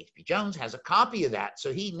 Well, Catesby Jones has a copy of that,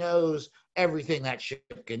 so he knows everything that ship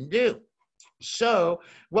can do. So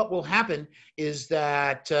what will happen is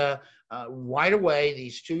that right away,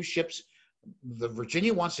 these two ships, the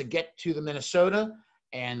Virginia wants to get to the Minnesota,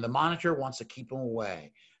 and the Monitor wants to keep them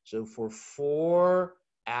away. So for 4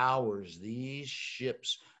 hours, these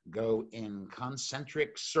ships go in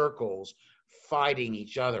concentric circles, fighting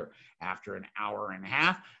each other. After an hour and a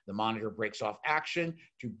half, the Monitor breaks off action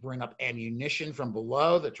to bring up ammunition from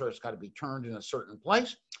below. The turret's got to be turned in a certain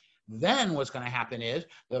place. Then what's going to happen is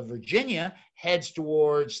the Virginia heads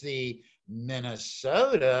towards the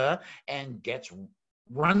Minnesota and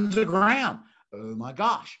runs aground. Oh my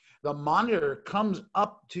gosh. The Monitor comes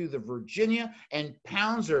up to the Virginia and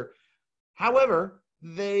pounds her. However,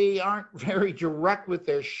 they aren't very direct with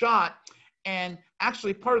their shot, and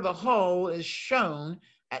actually part of the hull is shown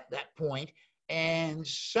at that point, and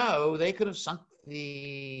so they could have sunk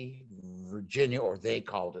the Virginia, or they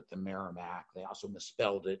called it the Merrimack. They also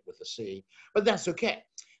misspelled it with a C, but that's okay.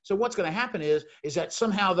 So what's going to happen is that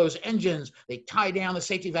somehow those engines, they tie down the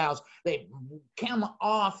safety valves, they come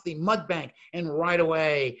off the mudbank, and right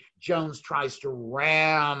away Jones tries to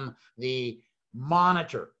ram the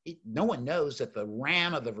Monitor. No one knows that the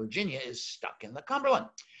ram of the Virginia is stuck in the Cumberland.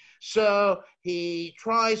 So he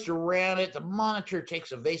tries to ram it. The Monitor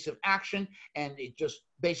takes evasive action, and it just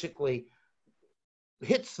basically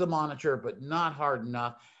hits the Monitor, but not hard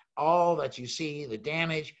enough. All that you see, the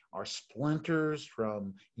damage, are splinters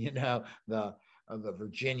from, the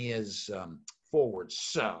Virginia's forward.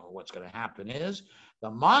 So what's going to happen is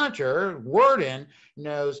the Monitor, Worden,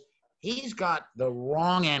 knows he's got the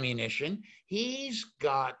wrong ammunition. He's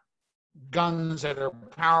got guns that are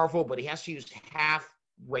powerful, but he has to use half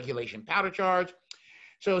regulation powder charge.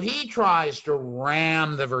 So he tries to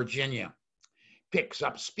ram the Virginia, picks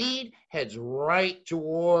up speed, heads right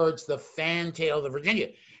towards the fantail of the Virginia,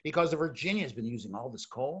 because the Virginia has been using all this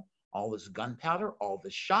coal, all this gunpowder, all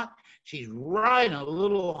this shot. She's riding a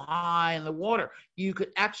little high in the water. You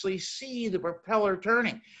could actually see the propeller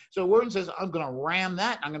turning. So Worden says, I'm going to ram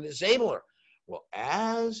that. I'm going to disable her. Well,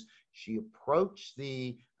 as she approached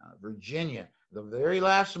the Virginia, the very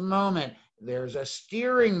last moment, there's a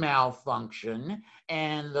steering malfunction,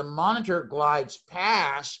 and the Monitor glides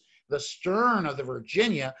past the stern of the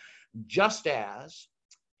Virginia, just as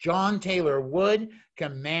John Taylor Wood,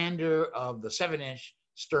 commander of the 7-inch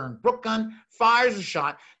stern Brook gun, fires a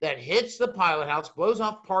shot that hits the pilot house, blows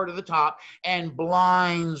off part of the top, and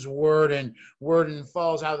blinds Worden. Worden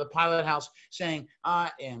falls out of the pilot house saying,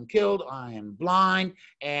 I am killed, I am blind.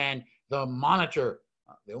 And the Monitor,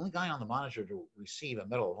 the only guy on the Monitor to receive a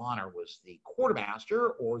Medal of Honor was the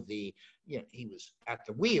quartermaster, or he was at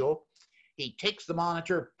the wheel. He takes the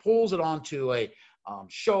Monitor, pulls it onto a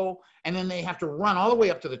shoal, and then they have to run all the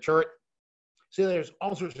way up to the turret. So there's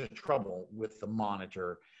all sorts of trouble with the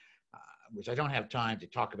Monitor, which I don't have time to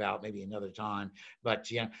talk about, maybe another time. But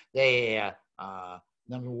they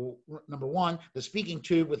number one, the speaking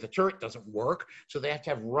tube with the turret doesn't work, so they have to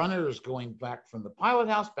have runners going back from the pilot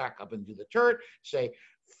house back up into the turret, say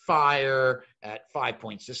fire at 5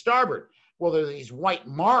 points to starboard. Well, there's these white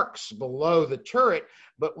marks below the turret,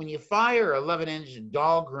 but when you fire 11-inch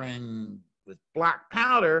Dahlgren with black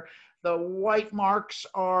powder, the white marks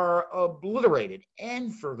are obliterated.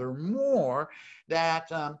 And furthermore, that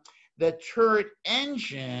the turret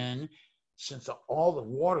engine, since all the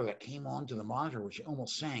water that came onto the Monitor, which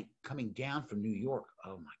almost sank, coming down from New York,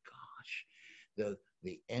 oh my gosh,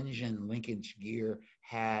 the engine linkage gear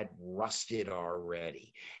had rusted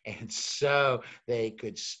already. And so they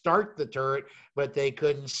could start the turret, but they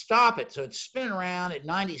couldn't stop it. So it's spinning around at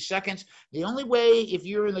 90 seconds. The only way, if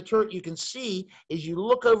you're in the turret, you can see is you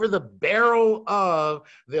look over the barrel of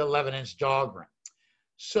the 11-inch Dahlgren.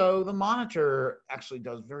 So the Monitor actually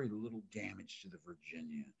does very little damage to the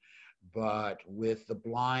Virginia. But with the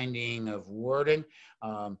blinding of Worden,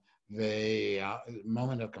 the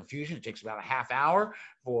moment of confusion, it takes about a half hour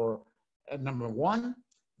for number one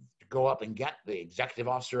to go up and get the executive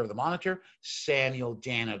officer of the Monitor, Samuel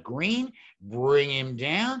Dana Green, bring him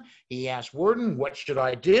down. He asks Worden, what should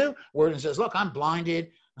I do? Worden says, look, I'm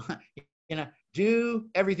blinded. Do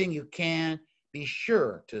everything you can. Be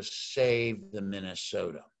sure to save the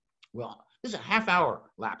Minnesota. Well, this is a half hour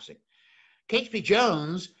lapsing. KHP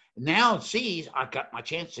Jones now sees, I've got my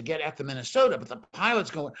chance to get at the Minnesota, but the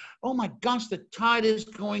pilot's going, oh my gosh, the tide is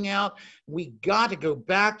going out. We got to go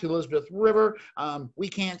back to Elizabeth River. We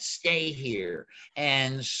can't stay here.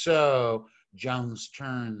 And so Jones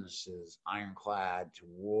turns his Ironclad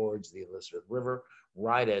towards the Elizabeth River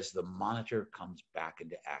right as the Monitor comes back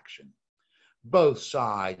into action. Both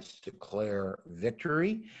sides declare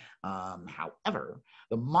victory. However,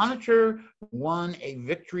 the Monitor won a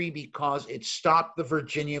victory because it stopped the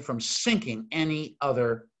Virginia from sinking any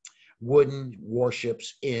other wooden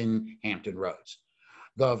warships in Hampton Roads.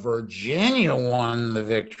 The Virginia won the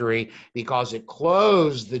victory because it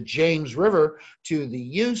closed the James River to the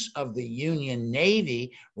use of the Union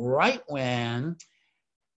Navy right when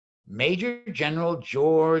Major General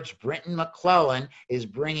George Brinton McClellan is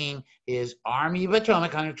bringing his Army of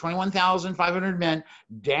Potomac, 121,500 men,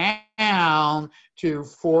 down to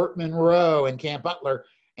Fort Monroe and Camp Butler.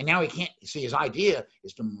 And now he can't see, his idea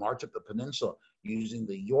is to march up the peninsula using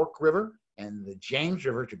the York River and the James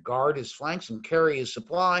River to guard his flanks and carry his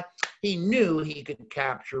supply. He knew he could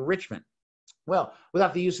capture Richmond. Well,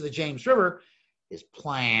 without the use of the James River, his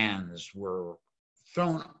plans were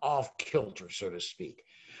thrown off kilter, so to speak.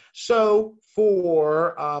 So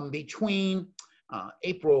for between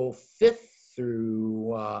April 5th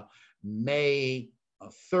through May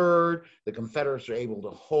 3rd, the Confederates are able to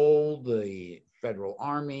hold the Federal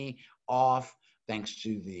Army off thanks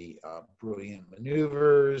to the brilliant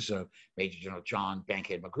maneuvers of Major General John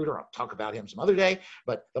Bankhead Magruder. I'll talk about him some other day,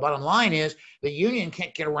 but the bottom line is the Union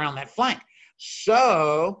can't get around that flank.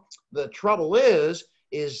 So the trouble is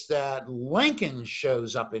that Lincoln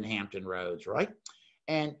shows up in Hampton Roads, right?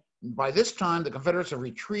 And by this time, the Confederates have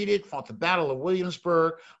retreated, fought the Battle of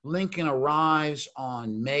Williamsburg. Lincoln arrives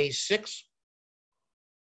on May 6,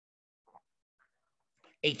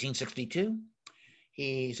 1862.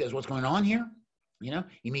 He says, what's going on here? You know,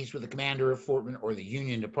 he meets with the commander of Fort Monroe, or the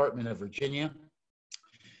Union Department of Virginia,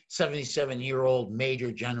 77-year-old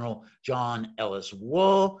Major General John Ellis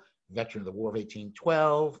Wool, veteran of the War of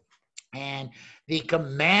 1812, and the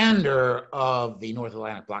commander of the North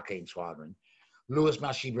Atlantic Blockade Squadron, Louis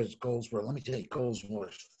Machibras Goldsborough. Let me tell you, Goldsborough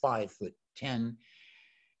is 5'10".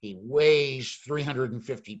 He weighs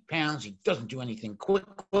 350 pounds. He doesn't do anything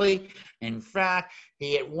quickly. In fact,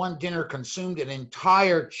 he at one dinner consumed an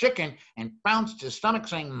entire chicken and bounced his stomach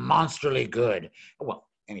saying, monsterly good. Well,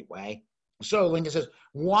 anyway, so Lincoln says,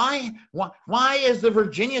 why is the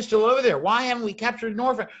Virginia still over there? Why haven't we captured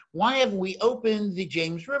Norfolk? Why haven't we opened the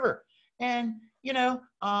James River? And, you know,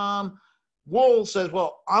 Wool says,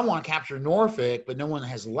 well, I want to capture Norfolk, but no one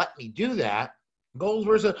has let me do that.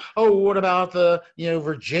 Goldsborough said, oh, what about the,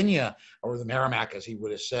 Virginia, or the Merrimack, as he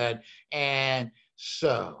would have said. And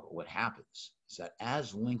so what happens is that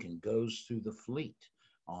as Lincoln goes through the fleet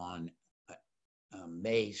on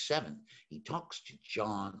May 7th, he talks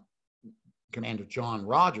to Commander John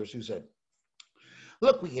Rogers, who said,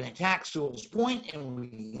 look, we can attack Sewell's Point and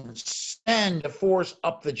we can send a force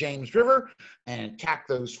up the James River and attack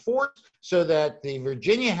those forts so that the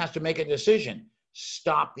Virginia has to make a decision.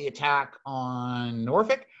 Stop the attack on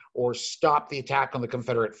Norfolk or stop the attack on the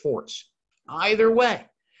Confederate forts. Either way,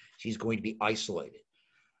 she's going to be isolated.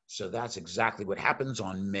 So that's exactly what happens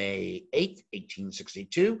on May 8th,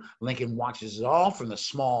 1862. Lincoln watches it all from the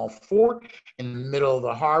small fort in the middle of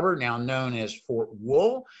the harbor, now known as Fort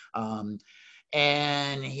Wool.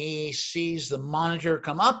 And he sees the Monitor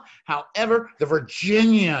come up. However, the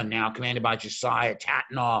Virginia, now commanded by Josiah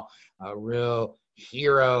Tatnall, a real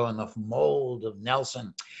hero in the mold of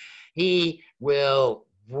Nelson, he will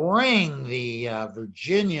bring the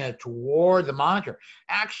Virginia toward the Monitor.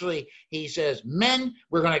 Actually, he says, men,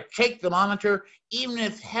 we're going to take the Monitor, even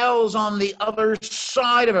if hell's on the other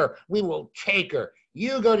side of her. We will take her.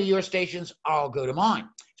 You go to your stations, I'll go to mine.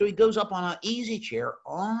 So he goes up on an easy chair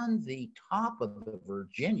on the top of the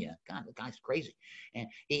Virginia. God, the guy's crazy. And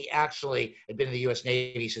he actually had been in the U.S.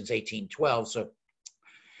 Navy since 1812.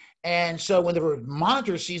 So when the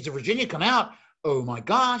Monitor sees the Virginia come out, oh my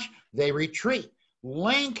gosh, they retreat.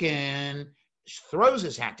 Lincoln throws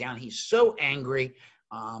his hat down. He's so angry.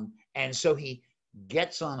 And so he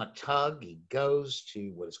gets on a tug. He goes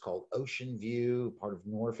to what is called Ocean View, part of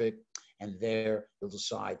Norfolk. And there they'll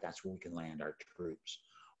decide that's where we can land our troops.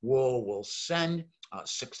 Wool will send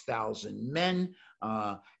 6,000 men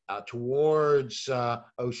towards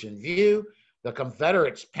Ocean View. The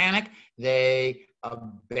Confederates panic. They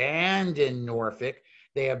abandon Norfolk.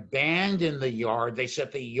 They abandon the yard. They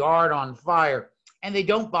set the yard on fire. And they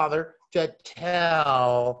don't bother to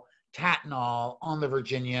tell Tatnall on the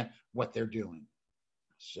Virginia what they're doing.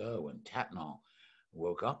 So when Tatnall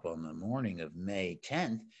woke up on the morning of May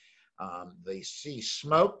 10th, they see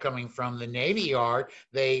smoke coming from the Navy Yard.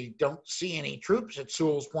 They don't see any troops at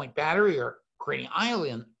Sewell's Point Battery or Craney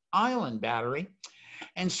Island Battery.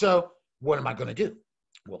 And so what am I going to do?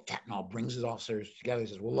 Well, Tatnall brings his officers together. He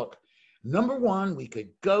says, well, look, number one, we could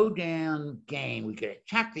go down game. We could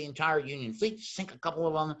attack the entire Union fleet, sink a couple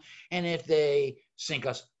of them, and if they sink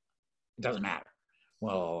us, it doesn't matter.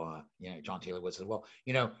 Well, John Taylor Wood said, well,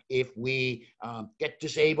 if we get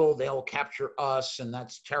disabled, they'll capture us, and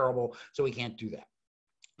that's terrible, so we can't do that.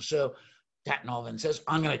 So Tatnall then says,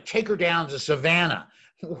 I'm going to take her down to Savannah.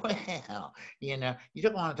 Well, you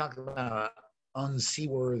don't want to talk about an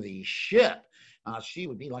unseaworthy ship. She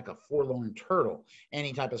would be like a forlorn turtle.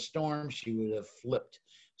 Any type of storm, she would have flipped.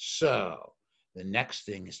 So The next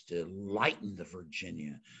thing is to lighten the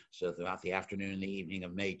Virginia. So throughout the afternoon and the evening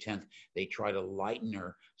of May 10th, they try to lighten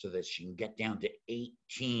her so that she can get down to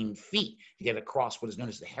 18 feet to get across what is known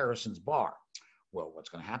as the Harrison's Bar. Well, what's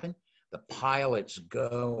going to happen? The pilots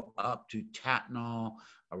go up to Tatnall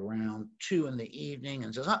around 2 in the evening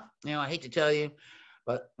and says, I hate to tell you,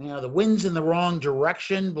 but the wind's in the wrong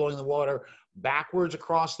direction, blowing the water backwards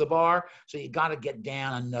across the bar. So you got to get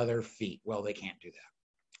down another feet. Well, they can't do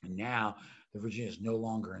that. And now the Virginia is no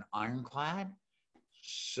longer an ironclad.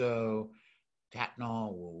 So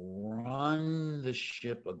Tatnall will run the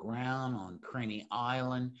ship aground on Craney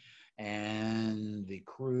Island, and the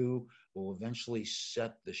crew will eventually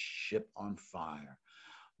set the ship on fire.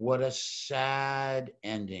 What a sad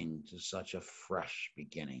ending to such a fresh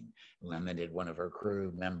beginning, lamented one of her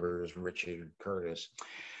crew members, Richard Curtis.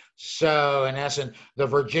 So in essence, the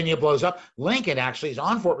Virginia blows up. Lincoln actually is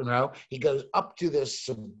on Fort Monroe. He goes up to this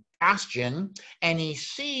bastion and he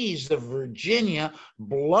sees the Virginia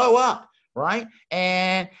blow up, right?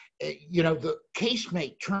 And, the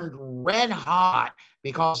casemate turned red hot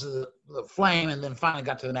because of the flame, and then finally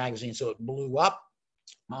got to the magazine, so it blew up.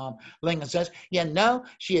 Lincoln says,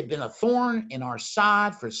 she had been a thorn in our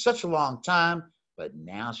side for such a long time, but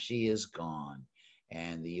now she is gone.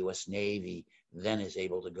 And the U.S. Navy then is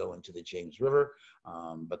able to go into the James River,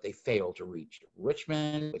 but they fail to reach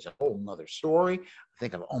Richmond, which is a whole nother story. I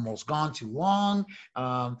think I've almost gone too long,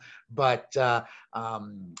 but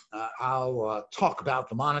I'll talk about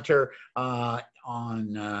the Monitor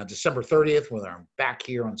on December 30th when I'm back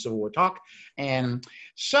here on Civil War Talk. And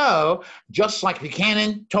so, just like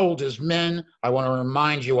Buchanan told his men, I want to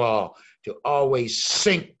remind you all to always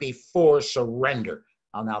sink before surrender.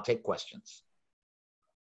 I'll now take questions.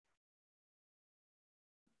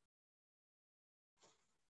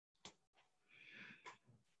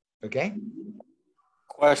 Okay.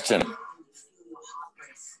 Question.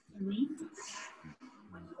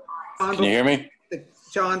 Can you hear me?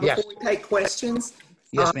 John, before we take questions.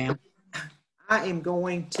 Yes, ma'am. I am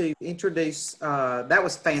going to introduce, that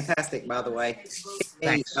was fantastic, by the way.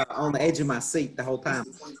 Thanks. On the edge of my seat the whole time.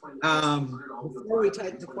 Before we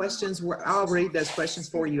take the questions, I'll read those questions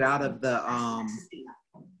for you out of the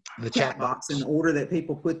chat box in the order that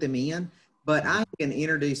people put them in. But I'm going to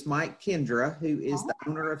introduce Mike Kendra, who is the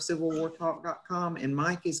owner of CivilWarTalk.com, and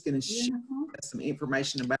Mike is going to share some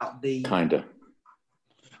information about the... Kinda.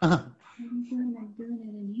 Uh-huh.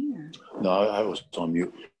 No, I was on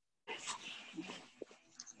mute.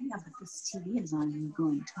 Yeah, but this TV is on. You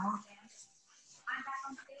going to talk?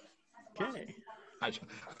 Okay. I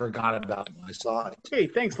forgot about it when I saw it. Hey,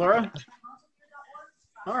 thanks, Laura.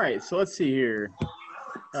 All right, so let's see here.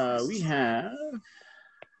 We have...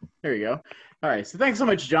 There you go. All right, so thanks so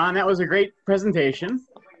much, John. That was a great presentation.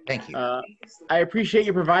 Thank you. I appreciate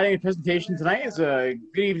you providing a presentation tonight. It's a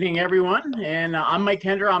good evening, everyone. And I'm Mike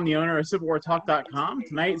Kendra. I'm the owner of CivilWarTalk.com.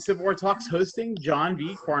 Tonight, Civil War Talk's hosting John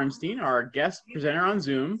V. Quarstein, our guest presenter on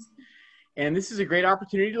Zoom. And this is a great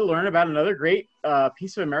opportunity to learn about another great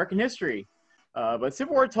piece of American history. But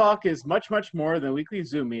Civil War Talk is much, much more than a weekly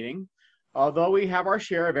Zoom meeting. Although we have our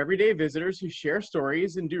share of everyday visitors who share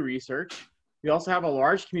stories and do research, we also have a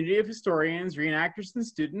large community of historians, reenactors, and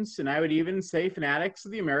students, and I would even say fanatics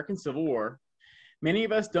of the American Civil War. Many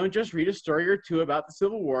of us don't just read a story or two about the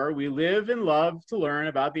Civil War. We live and love to learn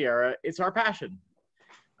about the era. It's our passion.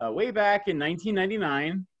 Way back in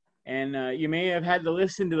 1999, and you may have had to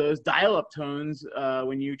listen to those dial-up tones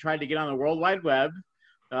when you tried to get on the World Wide Web.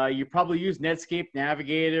 You probably used Netscape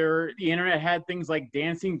Navigator. The internet had things like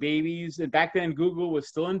dancing babies, and back then Google was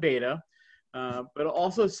still in beta. But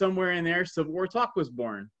also somewhere in there, Civil War Talk was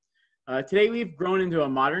born. Today, we've grown into a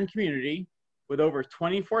modern community with over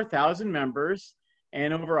 24,000 members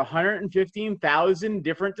and over 115,000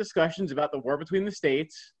 different discussions about the war between the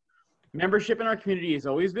states. Membership in our community has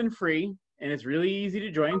always been free, and it's really easy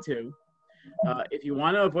to join too. If you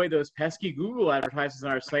want to avoid those pesky Google advertisements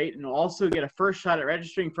on our site and also get a first shot at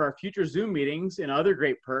registering for our future Zoom meetings and other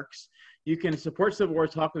great perks, you can support Civil War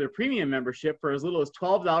Talk with a premium membership for as little as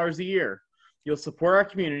 $12 a year. You'll support our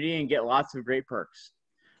community and get lots of great perks.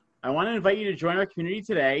 I want to invite you to join our community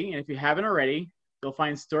today, and if you haven't already, you'll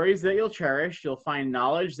find stories that you'll cherish, you'll find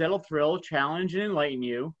knowledge that'll thrill, challenge, and enlighten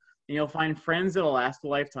you, and you'll find friends that'll last a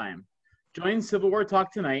lifetime. Join Civil War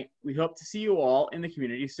Talk tonight. We hope to see you all in the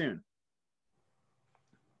community soon.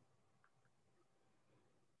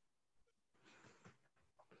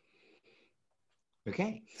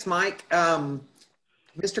 Okay. Thanks, Mike.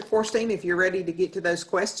 Mr. Quarstein, if you're ready to get to those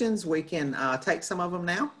questions, we can take some of them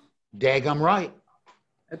now. Daggum right.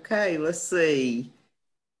 Okay, let's see.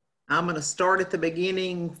 I'm going to start at the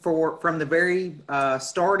beginning from the very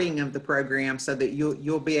starting of the program so that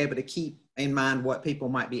you'll be able to keep in mind what people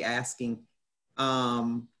might be asking.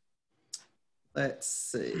 Let's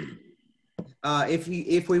see.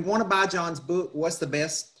 If we want to buy John's book, what's the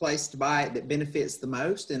best place to buy it that benefits the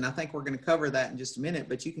most? And I think we're going to cover that in just a minute,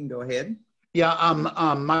 but you can go ahead. Yeah,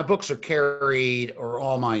 my books are carried, or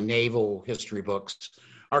all my naval history books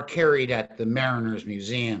are carried at the Mariners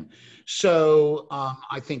Museum. So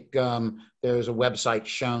I think there's a website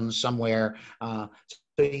shown somewhere. So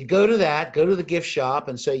you go to that, go to the gift shop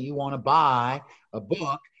and say you want to buy a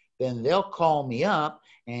book, then they'll call me up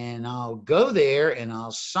and I'll go there and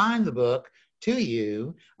I'll sign the book to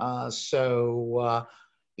you.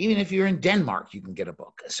 Even if you're in Denmark, you can get a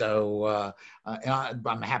book. So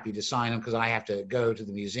I'm happy to sign them because I have to go to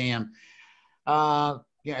the museum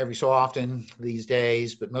every so often these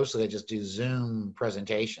days, but mostly I just do Zoom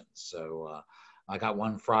presentations. So I got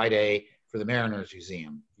one Friday for the Mariners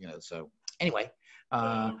Museum, so anyway.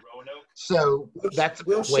 So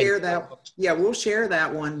we'll share that. Yeah, we'll share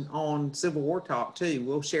that one on Civil War Talk too.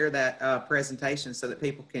 We'll share that presentation so that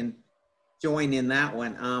people can join in that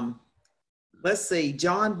one. Let's see.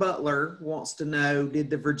 John Butler wants to know,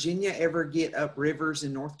 did the Virginia ever get up rivers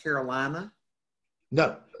in North Carolina?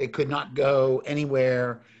 No, it could not go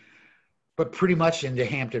anywhere but pretty much into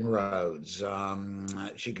Hampton Roads.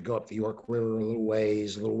 She could go up the York River a little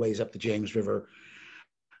ways up the James River.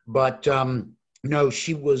 But no,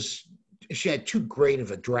 she had too great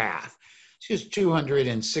of a draft. She was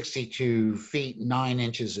 262 feet, 9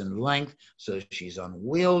 inches in length. So she's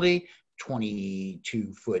unwieldy,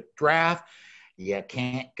 22-foot draft. You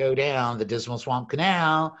can't go down the Dismal Swamp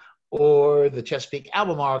Canal or the Chesapeake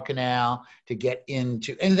Albemarle Canal to get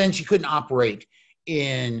into, and then she couldn't operate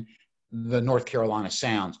in the North Carolina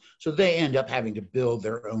Sounds. So they end up having to build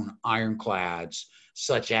their own ironclads,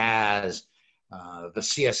 such as the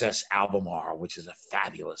CSS Albemarle, which is a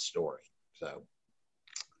fabulous story. So,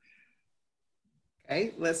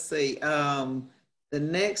 okay, let's see. The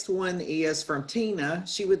next one is from Tina.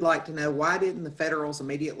 She would like to know, why didn't the Federals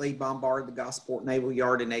immediately bombard the Gosport Naval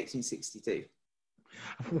Yard in 1862?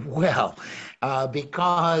 Well,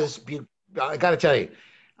 because I got to tell you,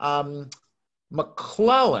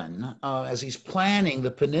 McClellan, as he's planning the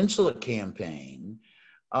Peninsula Campaign,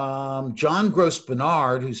 John Gross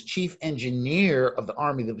Bernard, who's chief engineer of the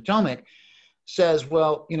Army of the Potomac, says,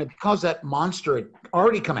 well, because that monster had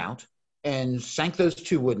already come out and sank those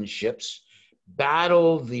 2 wooden ships,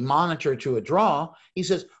 battled the Monitor to a draw, he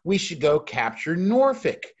says, we should go capture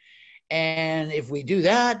Norfolk. And if we do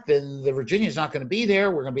that, then the Virginia's not going to be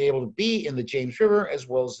there. We're going to be able to be in the James River as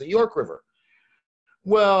well as the York River.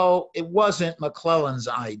 Well, it wasn't McClellan's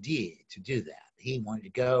idea to do that. He wanted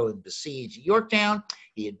to go and besiege Yorktown.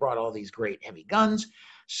 He had brought all these great heavy guns.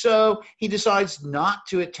 So he decides not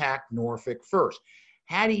to attack Norfolk first.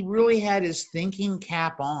 Had he really had his thinking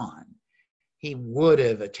cap on, he would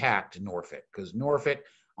have attacked Norfolk, because Norfolk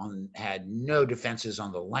had no defenses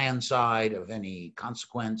on the land side of any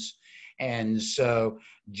consequence. And so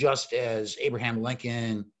just as Abraham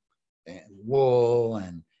Lincoln and Wool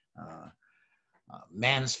and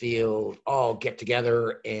Mansfield all get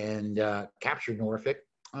together and capture Norfolk,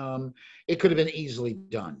 it could have been easily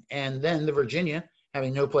done. And then the Virginia,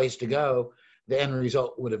 having no place to go, the end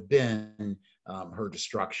result would have been her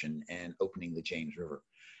destruction and opening the James River.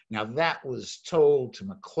 Now, that was told to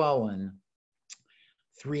McClellan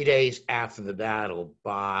 3 days after the battle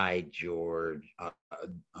by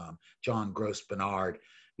John Gross Bernard,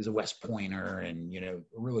 who's a West Pointer and, a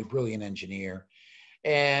really brilliant engineer.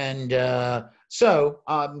 And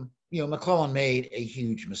McClellan made a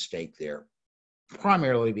huge mistake there,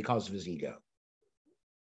 primarily because of his ego.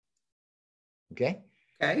 Okay,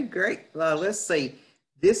 great. Let's see.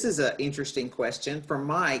 This is an interesting question from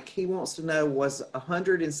Mike. He wants to know, was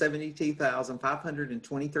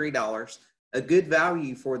 $172,523 a good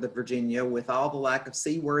value for the Virginia with all the lack of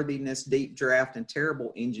seaworthiness, deep draft, and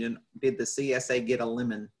terrible engine? Did the CSA get a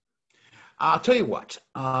lemon? I'll tell you what,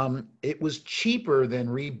 it was cheaper than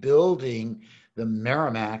rebuilding the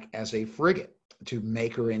Merrimack as a frigate to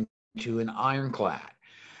make her into an ironclad.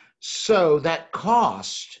 So that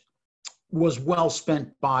cost was well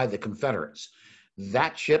spent by the Confederates.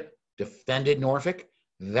 That ship defended Norfolk.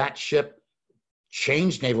 That ship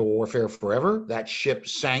changed naval warfare forever. That ship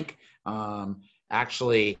sank.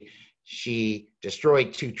 Actually, she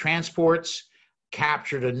destroyed 2 transports,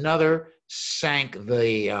 captured another, sank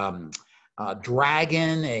the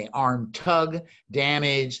Dragon, an armed tug,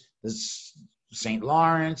 damaged the St.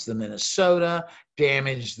 Lawrence, the Minnesota,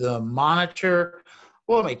 damaged the Monitor.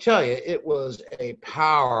 Well, let me tell you, it was a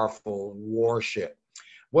powerful warship.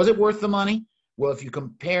 Was it worth the money? Well, if you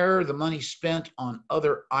compare the money spent on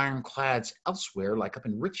other ironclads elsewhere, like up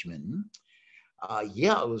in Richmond,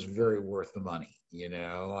 yeah, it was very worth the money.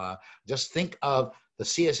 Just think of the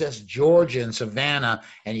CSS Georgia in Savannah,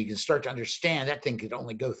 and you can start to understand that thing could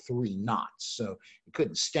only go 3 knots, so it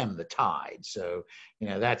couldn't stem the tide. So,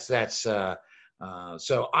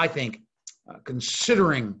 so I think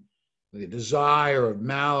considering the desire of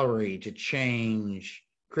Mallory to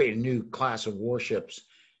create a new class of warships,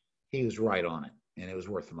 he was right on it, and it was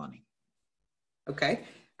worth the money. Okay.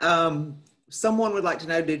 Someone would like to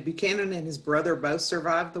know, did Buchanan and his brother both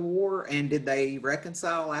survive the war, and did they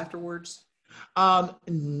reconcile afterwards? No.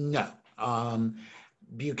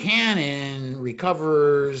 Buchanan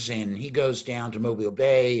recovers, and he goes down to Mobile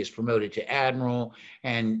Bay, is promoted to admiral,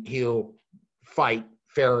 and he'll fight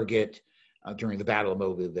Farragut during the Battle of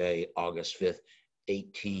Mobile Bay, August 5th,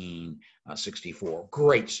 1864.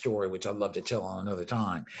 Great story, which I'd love to tell on another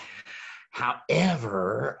time.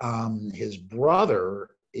 However, his brother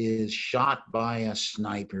is shot by a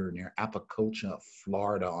sniper near Apalachicola,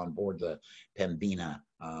 Florida, on board the Pembina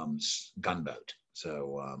gunboat.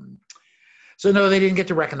 So no, they didn't get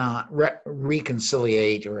to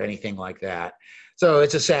reconciliate or anything like that. So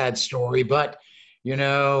it's a sad story, but there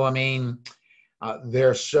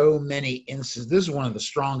are so many instances. This is one of the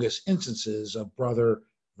strongest instances of brother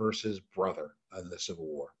versus brother in the Civil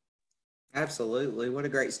War. Absolutely. What a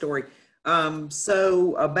great story.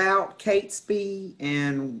 So about Catesby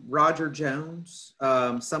and Roger Jones,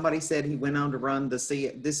 somebody said he went on to run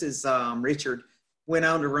Richard, went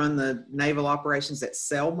on to run the naval operations at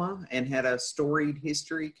Selma and had a storied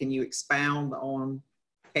history. Can you expound on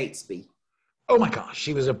Catesby? Oh my gosh,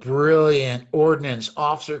 he was a brilliant ordnance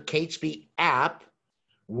officer. Catesby ap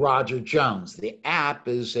Roger Jones. The ap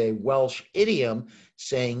is a Welsh idiom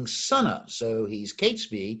saying son of. So he's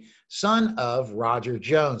Catesby, son of Roger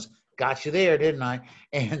Jones. Got you there, didn't I?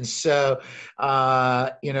 And so,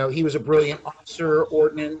 he was a brilliant officer,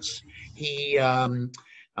 ordnance. He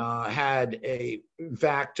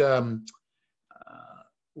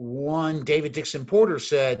one David Dixon Porter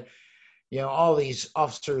said, all these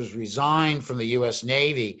officers resigned from the U.S.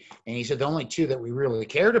 Navy. And he said the only 2 that we really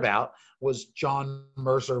cared about was John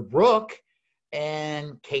Mercer Brooke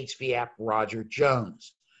and Catesby ap Roger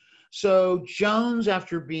Jones. So Jones,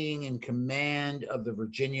 after being in command of the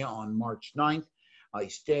Virginia on March 9th, he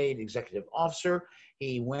stayed executive officer.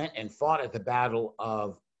 He went and fought at the Battle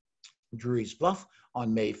of Drury's Bluff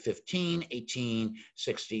on May 15,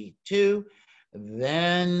 1862.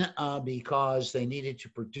 Then, because they needed to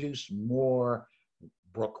produce more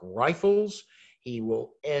Brooke rifles, he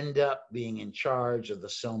will end up being in charge of the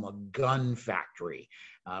Selma Gun Factory,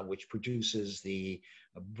 which produces the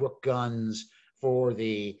Brooke guns for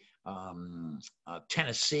the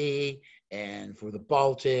Tennessee and for the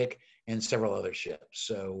Baltic and several other ships.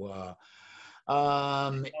 So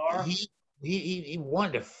he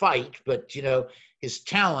wanted to fight, but his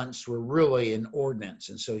talents were really in ordnance,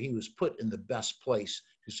 and so he was put in the best place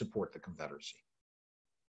to support the Confederacy.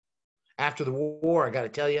 After the war, I got to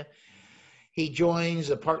tell you, he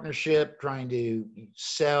joins a partnership trying to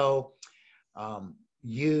sell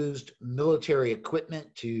used military equipment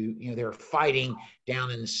to, they were fighting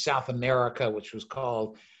down in South America, which was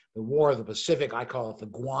called the War of the Pacific. I call it the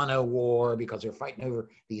Guano War because they're fighting over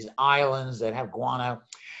these islands that have guano.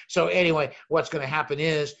 So anyway, what's going to happen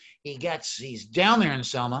is he's down there in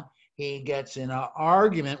Selma. He gets in an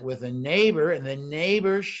argument with a neighbor, and the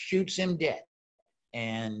neighbor shoots him dead.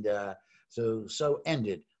 And so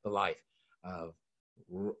ended the life of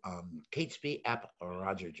Catesby ap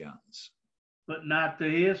Roger Jones. But not the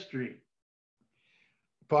history.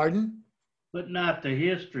 Pardon? But not the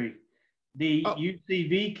history. The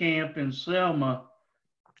UCV camp in Selma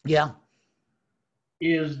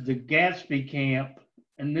is the Gatsby camp,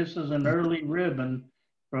 and this is an early ribbon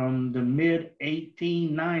from the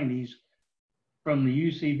mid-1890s from the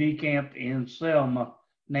UCV camp in Selma,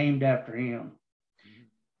 named after him.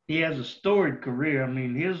 He has a storied career. I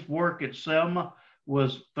mean, his work at Selma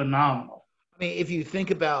was phenomenal. I mean, if you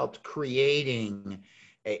think about creating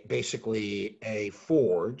basically a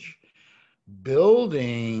forge,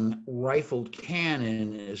 building rifled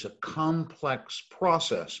cannon is a complex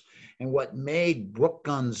process. And what made Brooke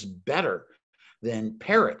guns better than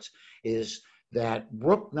Parrott's is that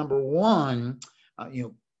Brooke, number one,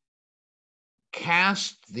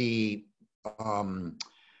 cast the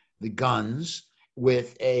guns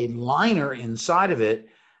with a liner inside of it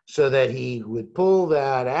so that he would pull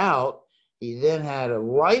that out. He then had a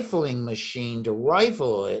rifling machine to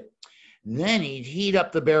rifle it. Then he'd heat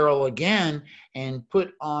up the barrel again and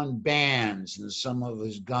put on bands. And some of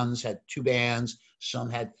his guns had 2 bands, Some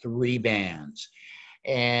had 3 bands.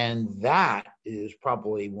 And that is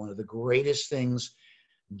probably one of the greatest things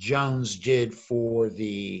Jones did for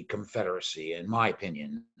the Confederacy, in my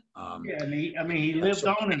opinion. Yeah, and he lived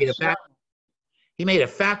So on in Selma. he made a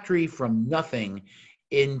factory from nothing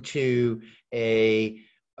into a,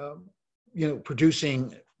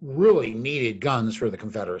 producing really needed guns for the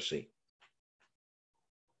Confederacy.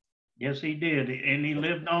 Yes, he did. And he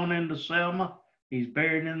lived on into Selma. He's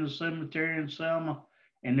buried in the cemetery in Selma.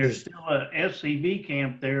 And there's still a SCV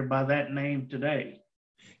camp there by that name today.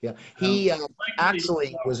 Yeah, he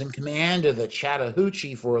actually was in command of the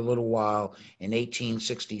Chattahoochee for a little while in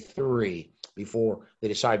 1863 before they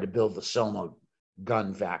decided to build the Selma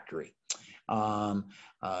gun factory.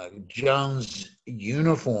 Jones'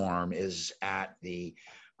 uniform is at the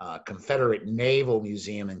Confederate Naval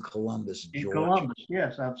Museum in Columbus, Georgia. In Columbus,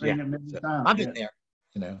 yes, I've seen it many times. I've been there,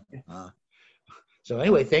 So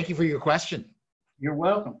anyway, thank you for your question. You're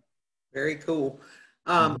welcome. Very cool.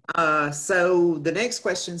 So the next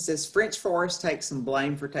question says, French Forest takes some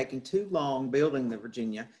blame for taking too long building the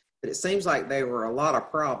Virginia, but it seems like there were a lot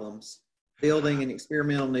of problems building an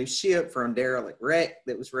experimental new ship from a derelict wreck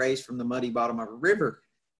that was raised from the muddy bottom of a river.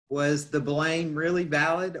 Was the blame really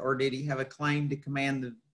valid, or did he have a claim to command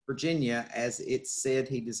the Virginia as it said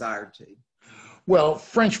he desired to? Well,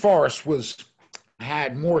 French Forest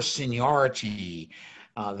had more seniority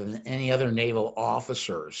than any other naval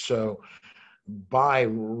officer. So by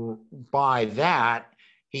that,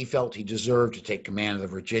 he felt he deserved to take command of the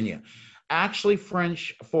Virginia. Actually,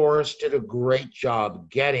 French Forest did a great job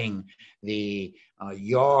getting the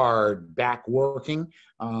yard back working.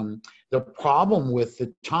 The problem with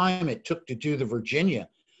the time it took to do the Virginia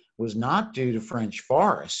was not due to French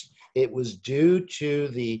Forest. It was due to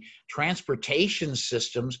the transportation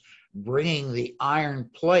systems bringing the iron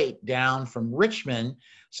plate down from Richmond.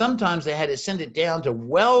 Sometimes they had to send it down to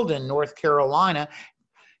Weldon, North Carolina,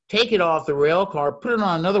 take it off the rail car, put it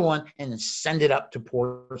on another one, and then send it up to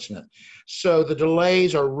Portsmouth. So the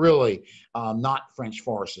delays are really not French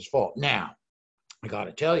Forest's fault. Now, I got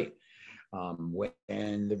to tell you,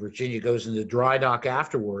 when the Virginia goes into dry dock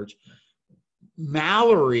afterwards,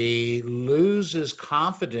 Mallory loses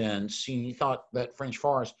confidence. He thought that French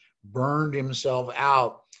Forest burned himself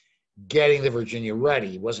out getting the Virginia ready.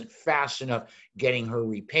 He wasn't fast enough getting her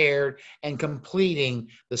repaired and completing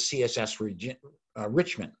the CSS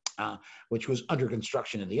Richmond, which was under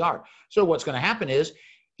construction in the yard. So what's going to happen is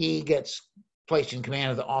he gets placed in command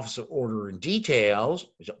of the Office of Order and Details,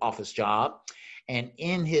 which is an office job, and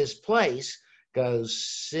in his place goes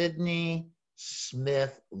Sidney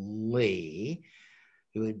Smith Lee,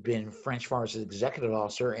 who had been French Forest's executive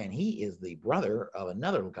officer, and he is the brother of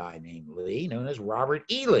another guy named Lee, known as Robert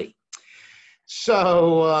E. Lee.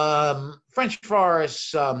 So French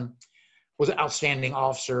Forest was an outstanding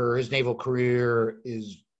officer. His naval career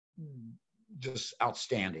is just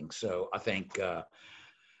outstanding. So I think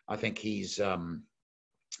he's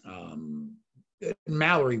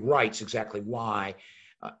Mallory writes exactly why,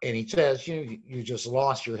 and he says, you just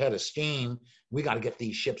lost your head of steam. We got to get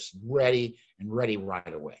these ships ready and ready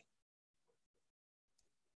right away.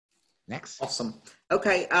 Next. Awesome.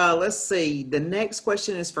 Okay, let's see. The next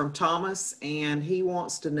question is from Thomas, and he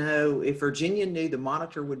wants to know if Virginia knew the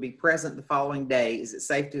Monitor would be present the following day, is it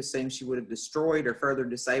safe to assume she would have destroyed or further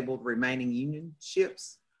disabled remaining Union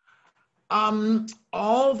ships?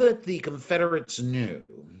 All that the Confederates knew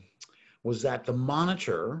was that the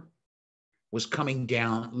Monitor was coming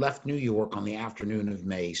down, left New York on the afternoon of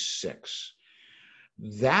May 6th.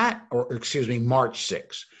 March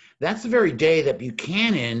 6th. That's the very day that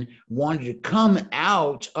Buchanan wanted to come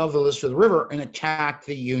out of the Elizabeth River and attack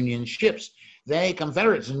the Union ships. They,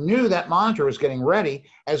 Confederates, knew that Monitor was getting ready,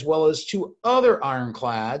 as well as 2 other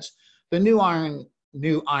ironclads, the New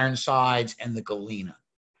Ironsides and the Galena.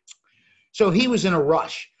 So he was in a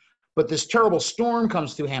rush. But this terrible storm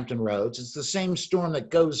comes through Hampton Roads. It's the same storm that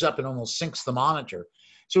goes up and almost sinks the Monitor.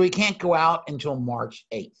 So he can't go out until March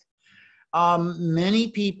 8th. Many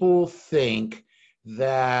people think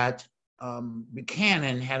that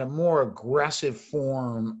Buchanan had a more aggressive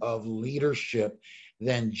form of leadership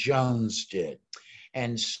than Jones did.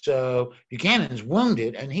 And so Buchanan's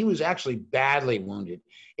wounded, and he was actually badly wounded.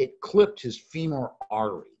 It clipped his femoral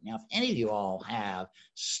artery. Now, if any of you all have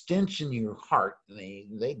stents in your heart,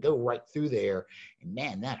 they go right through there, and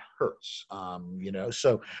man, that hurts.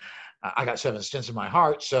 So I got 7 stents in my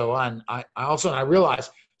heart. So I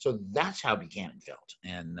realized, so that's how Buchanan felt.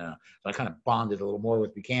 And so I kind of bonded a little more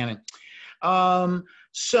with Buchanan.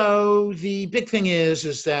 So the big thing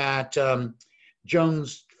is that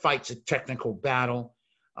Jones fights a technical battle,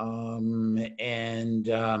 and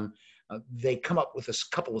they come up with a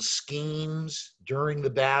couple of schemes during the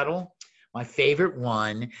battle. My favorite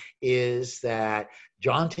one is that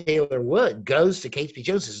John Taylor Wood goes to Catesby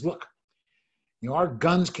Jones and says, look, our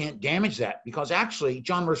guns can't damage that, because actually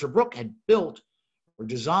John Mercer Brooke had built or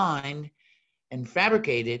designed and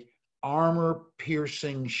fabricated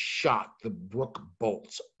armor-piercing shot, the Brooke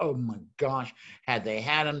bolts. Oh my gosh, had they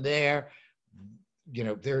had them there,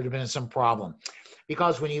 there would have been some problem.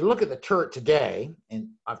 Because when you look at the turret today, and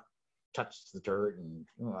I've touched the turret and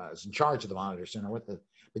I was in charge of the monitor center with the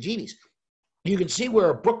bejeebies, you can see where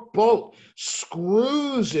a Brooke bolt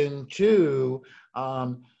screws into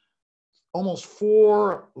almost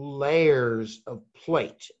 4 layers of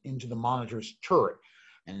plate into the monitor's turret.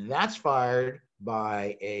 And that's fired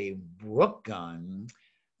by a Brooke gun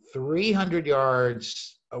 300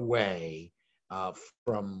 yards away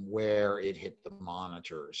from where it hit the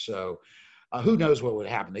monitor. So who knows what would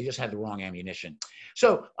happen? They just had the wrong ammunition.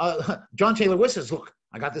 So John Taylor Wood says, look,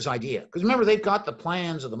 I got this idea. Because remember, they've got the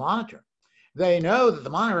plans of the monitor. They know that the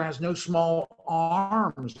monitor has no small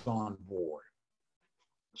arms on board.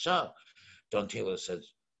 So John Taylor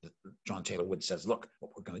Wood says, look,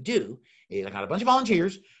 what we're going to do is I got a bunch of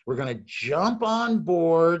volunteers. We're going to jump on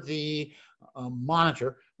board the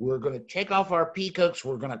monitor. We're going to take off our peacocks.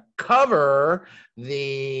 We're going to cover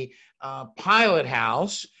the pilot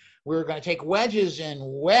house. We're going to take wedges and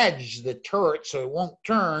wedge the turret so it won't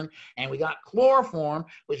turn. And we got chloroform,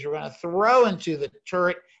 which we're going to throw into the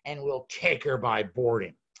turret, and we'll take her by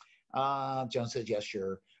boarding. John says, yes,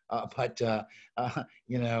 sure. But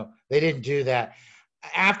they didn't do that.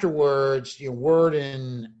 Afterwards,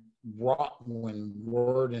 when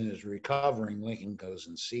Worden is recovering, Lincoln goes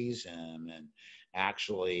and sees him, and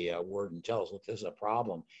actually Worden tells, look, this is a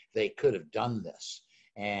problem. They could have done this.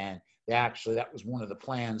 And that was one of the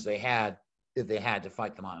plans they had, if they had to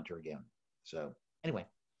fight the monitor again. So anyway.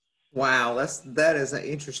 Wow, that is an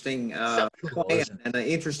interesting plan and an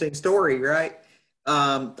interesting story, right?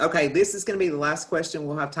 Okay, this is going to be the last question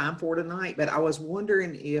we'll have time for tonight, but I was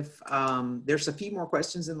wondering if there's a few more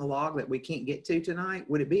questions in the log that we can't get to tonight.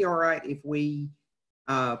 Would it be all right if we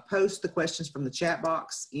post the questions from the chat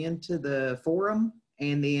box into the forum,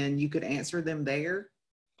 and then you could answer them there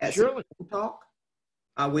at CivilWarTalk?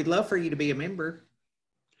 We'd love for you to be a member.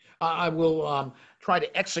 I will try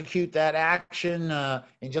to execute that action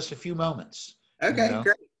in just a few moments. Okay,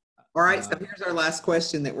 great. All right, so here's our last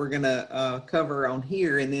question that we're going to cover on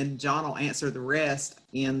here, and then John will answer the rest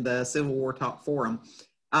in the Civil War Talk forum.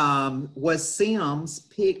 Was Sims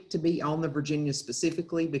picked to be on the Virginia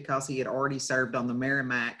specifically because he had already served on the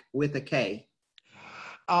Merrimack with a K?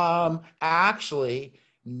 Actually,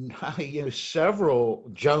 several.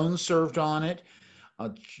 Jones served on it.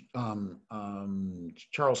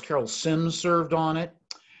 Charles Carroll Sims served on it.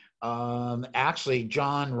 Actually,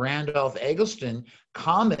 John Randolph Eggleston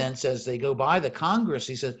comments as they go by the Congress.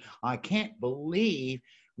 He says, I can't believe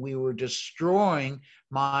we were destroying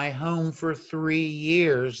my home for 3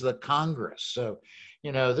 years, the Congress. So,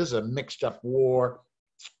 this is a mixed up war.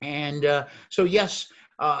 And so, yes,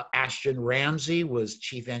 Ashton Ramsey was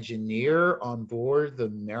chief engineer on board the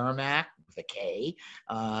Merrimack with a K.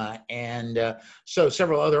 So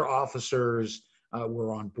several other officers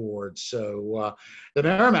were on board. So the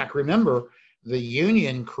Merrimack, remember, the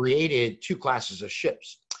Union created 2 classes of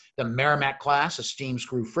ships. The Merrimack class of steam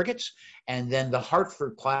screw frigates, and then the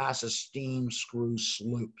Hartford class of steam screw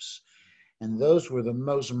sloops. And those were the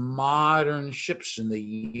most modern ships in the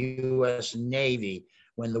U.S. Navy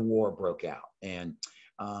when the war broke out. And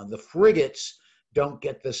the frigates don't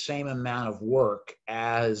get the same amount of work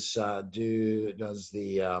as does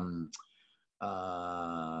the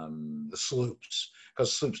sloops,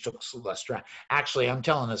 because sloops took less drag. Actually, I'm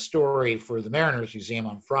telling a story for the Mariners Museum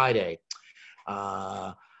on Friday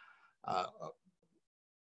about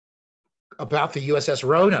the USS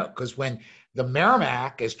Roanoke, because when the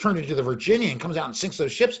Merrimack is turned into the Virginia and comes out and sinks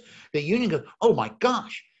those ships, the Union goes, oh my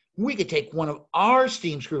gosh, we could take one of our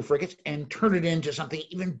steam screw frigates and turn it into something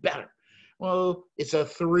even better. Well, it's a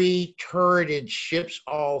 3-turreted ships,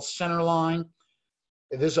 all centerline.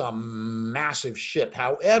 This is a massive ship.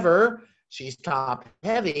 However, she's top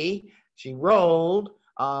heavy. She rolled.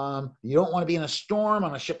 You don't want to be in a storm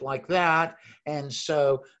on a ship like that. And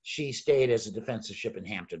so she stayed as a defensive ship in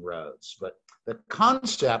Hampton Roads. But the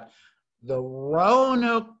concept, the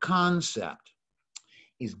Roanoke concept,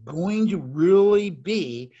 is going to really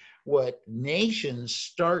be what nations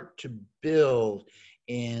start to build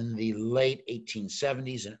in the late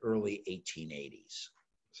 1870s and early 1880s.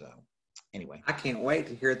 So anyway. I can't wait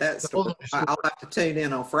to hear that story. I'll have to tune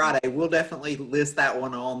in on Friday. We'll definitely list that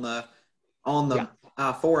one on the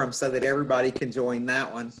forum so that everybody can join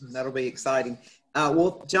that one. That'll be exciting.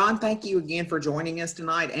 Well, John, thank you again for joining us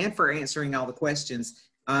tonight and for answering all the questions.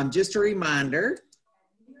 Just a reminder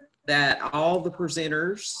that all the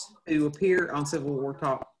presenters who appear on Civil War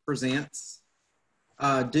Talk Presents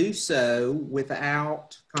do so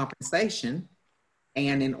without compensation.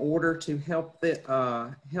 And in order to help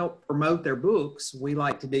help promote their books, we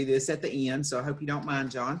like to do this at the end. So I hope you don't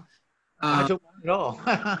mind, John. I don't mind at all.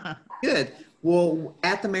 Good. Well,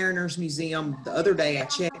 at the Mariners Museum the other day, I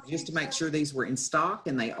checked just to make sure these were in stock,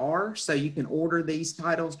 and they are. So you can order these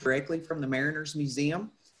titles directly from the Mariners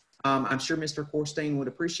Museum. I'm sure Mr. Quarstein would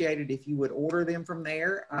appreciate it if you would order them from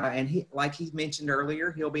there. And like he mentioned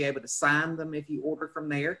earlier, he'll be able to sign them if you order from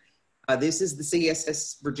there. This is the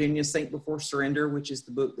CSS Virginia Sink Before Surrender, which is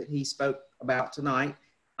the book that he spoke about tonight.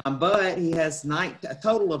 But he has a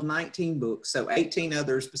total of 19 books, so 18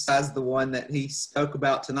 others besides the one that he spoke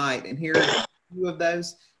about tonight. And here are a few of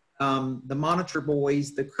those. The Monitor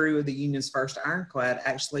Boys, the crew of the Union's first Ironclad,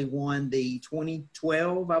 actually won the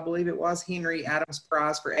 2012, I believe it was, Henry Adams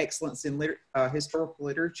Prize for Excellence in Historical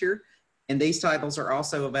Literature. And these titles are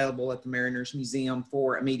also available at the Mariners Museum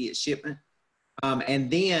for immediate shipment. And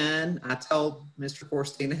then I told Mr.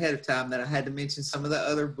 Quarstein ahead of time that I had to mention some of the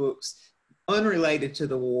other books unrelated to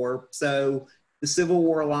the war. So the Civil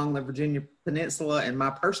War Along the Virginia Peninsula, and my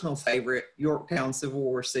personal favorite, Yorktown Civil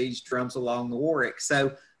War Siege, Drums Along the Warwick.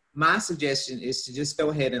 So my suggestion is to just go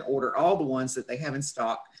ahead and order all the ones that they have in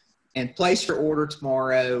stock and place your order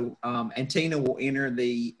tomorrow. And Tina will enter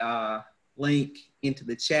the link into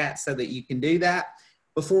the chat so that you can do that.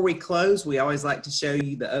 Before we close, we always like to show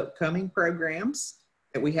you the upcoming programs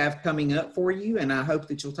that we have coming up for you, and I hope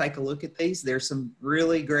that you'll take a look at these. There's some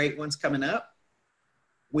really great ones coming up.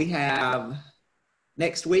 We have,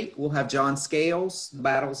 next week, we'll have John Scales, the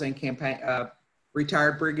battles and campaign,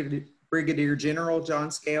 retired Brigadier General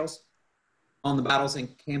John Scales, on the battles and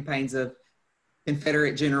campaigns of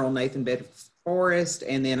Confederate General Nathan Bedford Forrest.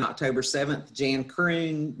 And then October 7th, Jan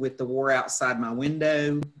Kroon with The War Outside My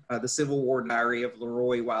Window, the Civil War Diary of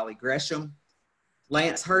Leroy Wiley Gresham.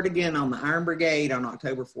 Lance Herdigan on the Iron Brigade on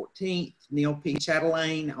October 14th. Neil P.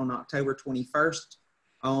 Chatelaine on October 21st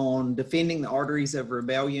on Defending the Arteries of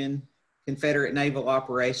Rebellion, Confederate Naval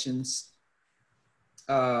Operations.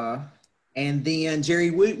 And then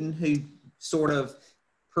Jerry Wooten, who sort of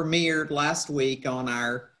premiered last week on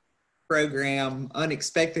our program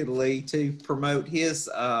unexpectedly to promote his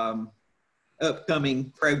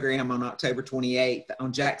upcoming program on October 28th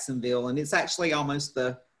on Jacksonville. And it's actually almost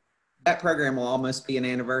that program will almost be an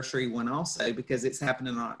anniversary one also, because it's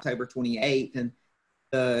happening on October 28th, and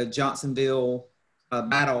the Johnsonville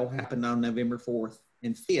battle happened on November 4th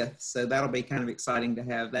and 5th. So that'll be kind of exciting to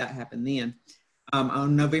have that happen then.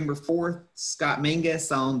 On November 4th, Scott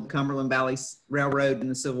Mingus on the Cumberland Valley Railroad in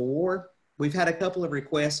the Civil War. We've had a couple of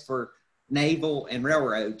requests for naval and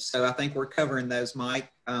railroad, so I think we're covering those,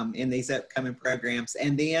 Mike, in these upcoming programs.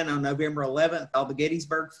 And then on November 11th, all the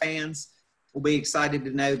Gettysburg fans will be excited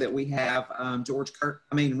to know that we have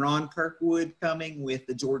Ron Kirkwood coming with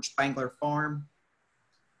the George Spangler Farm.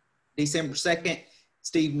 December 2nd,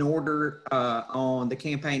 Steve Norder on the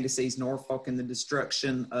campaign to seize Norfolk and the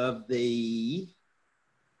destruction of the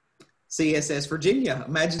CSS Virginia.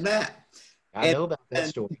 Imagine that. I know about that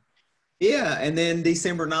story. Yeah, and then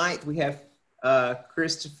December 9th, we have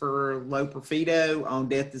Christopher Loperfido on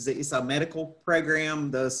Death Disease, a medical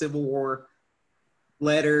program, the Civil War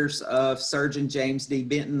letters of Surgeon James D.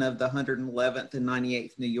 Benton of the 111th and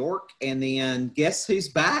 98th New York. And then guess who's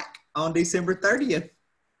back on December 30th?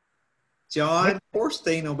 John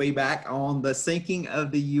Quarstein will be back on the sinking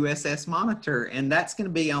of the USS Monitor. And that's going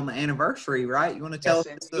to be on the anniversary, right? You want to tell us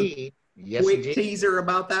a quick teaser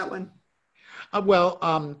about that one?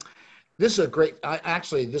 This is a great,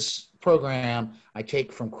 this program I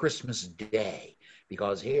take from Christmas Day,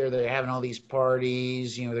 because here they're having all these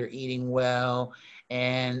parties, they're eating well,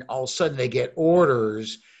 and all of a sudden they get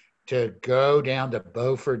orders to go down to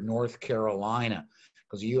Beaufort, North Carolina,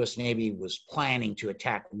 because the U.S. Navy was planning to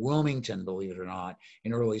attack Wilmington, believe it or not,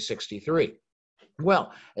 in early '63.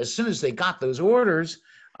 Well, as soon as they got those orders,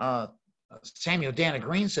 Samuel Dana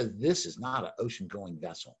Green said, this is not an ocean-going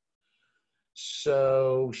vessel.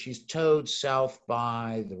 So she's towed south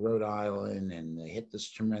by the Rhode Island, and they hit this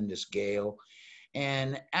tremendous gale.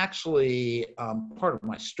 And actually, part of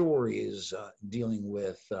my story is dealing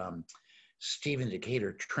with Stephen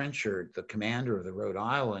Decatur Trenchard, the commander of the Rhode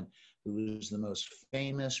Island, who was the most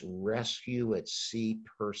famous rescue at sea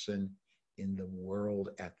person in the world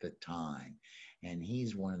at the time. and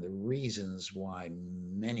he's one of the reasons why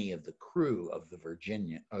many of the crew of the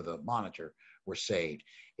Virginia or the Monitor were saved.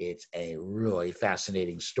 It's a really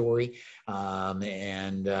fascinating story,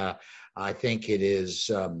 and I think it is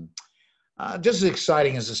just as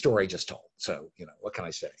exciting as the story I just told. So, what can I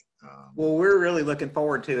say? Well, we're really looking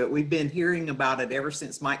forward to it. We've been hearing about it ever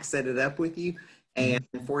since Mike set it up with you. And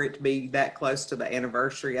for it to be that close to the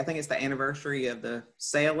anniversary, I think it's the anniversary of the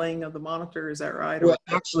sailing of the Monitor. Is that right? Well,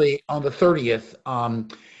 actually, on the 30th,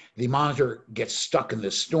 the Monitor gets stuck in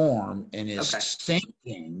the storm and is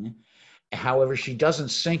sinking. However, she doesn't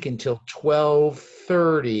sink until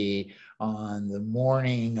 12:30 on the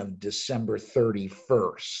morning of December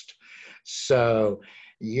 31st. So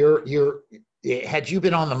had you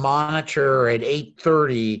been on the Monitor at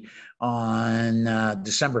 8:30 on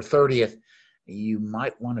December 30th, you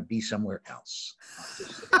might want to be somewhere else.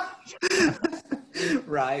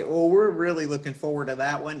 Right. Well, we're really looking forward to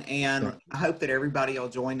that one. And I hope that everybody will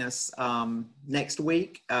join us next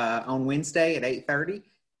week on Wednesday at 8:30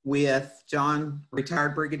 with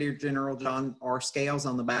retired Brigadier General John R. Scales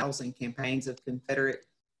on the battles and campaigns of Confederate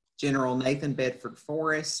General Nathan Bedford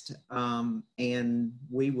Forrest. And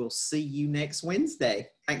we will see you next Wednesday.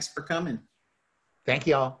 Thanks for coming. Thank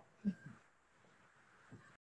you all.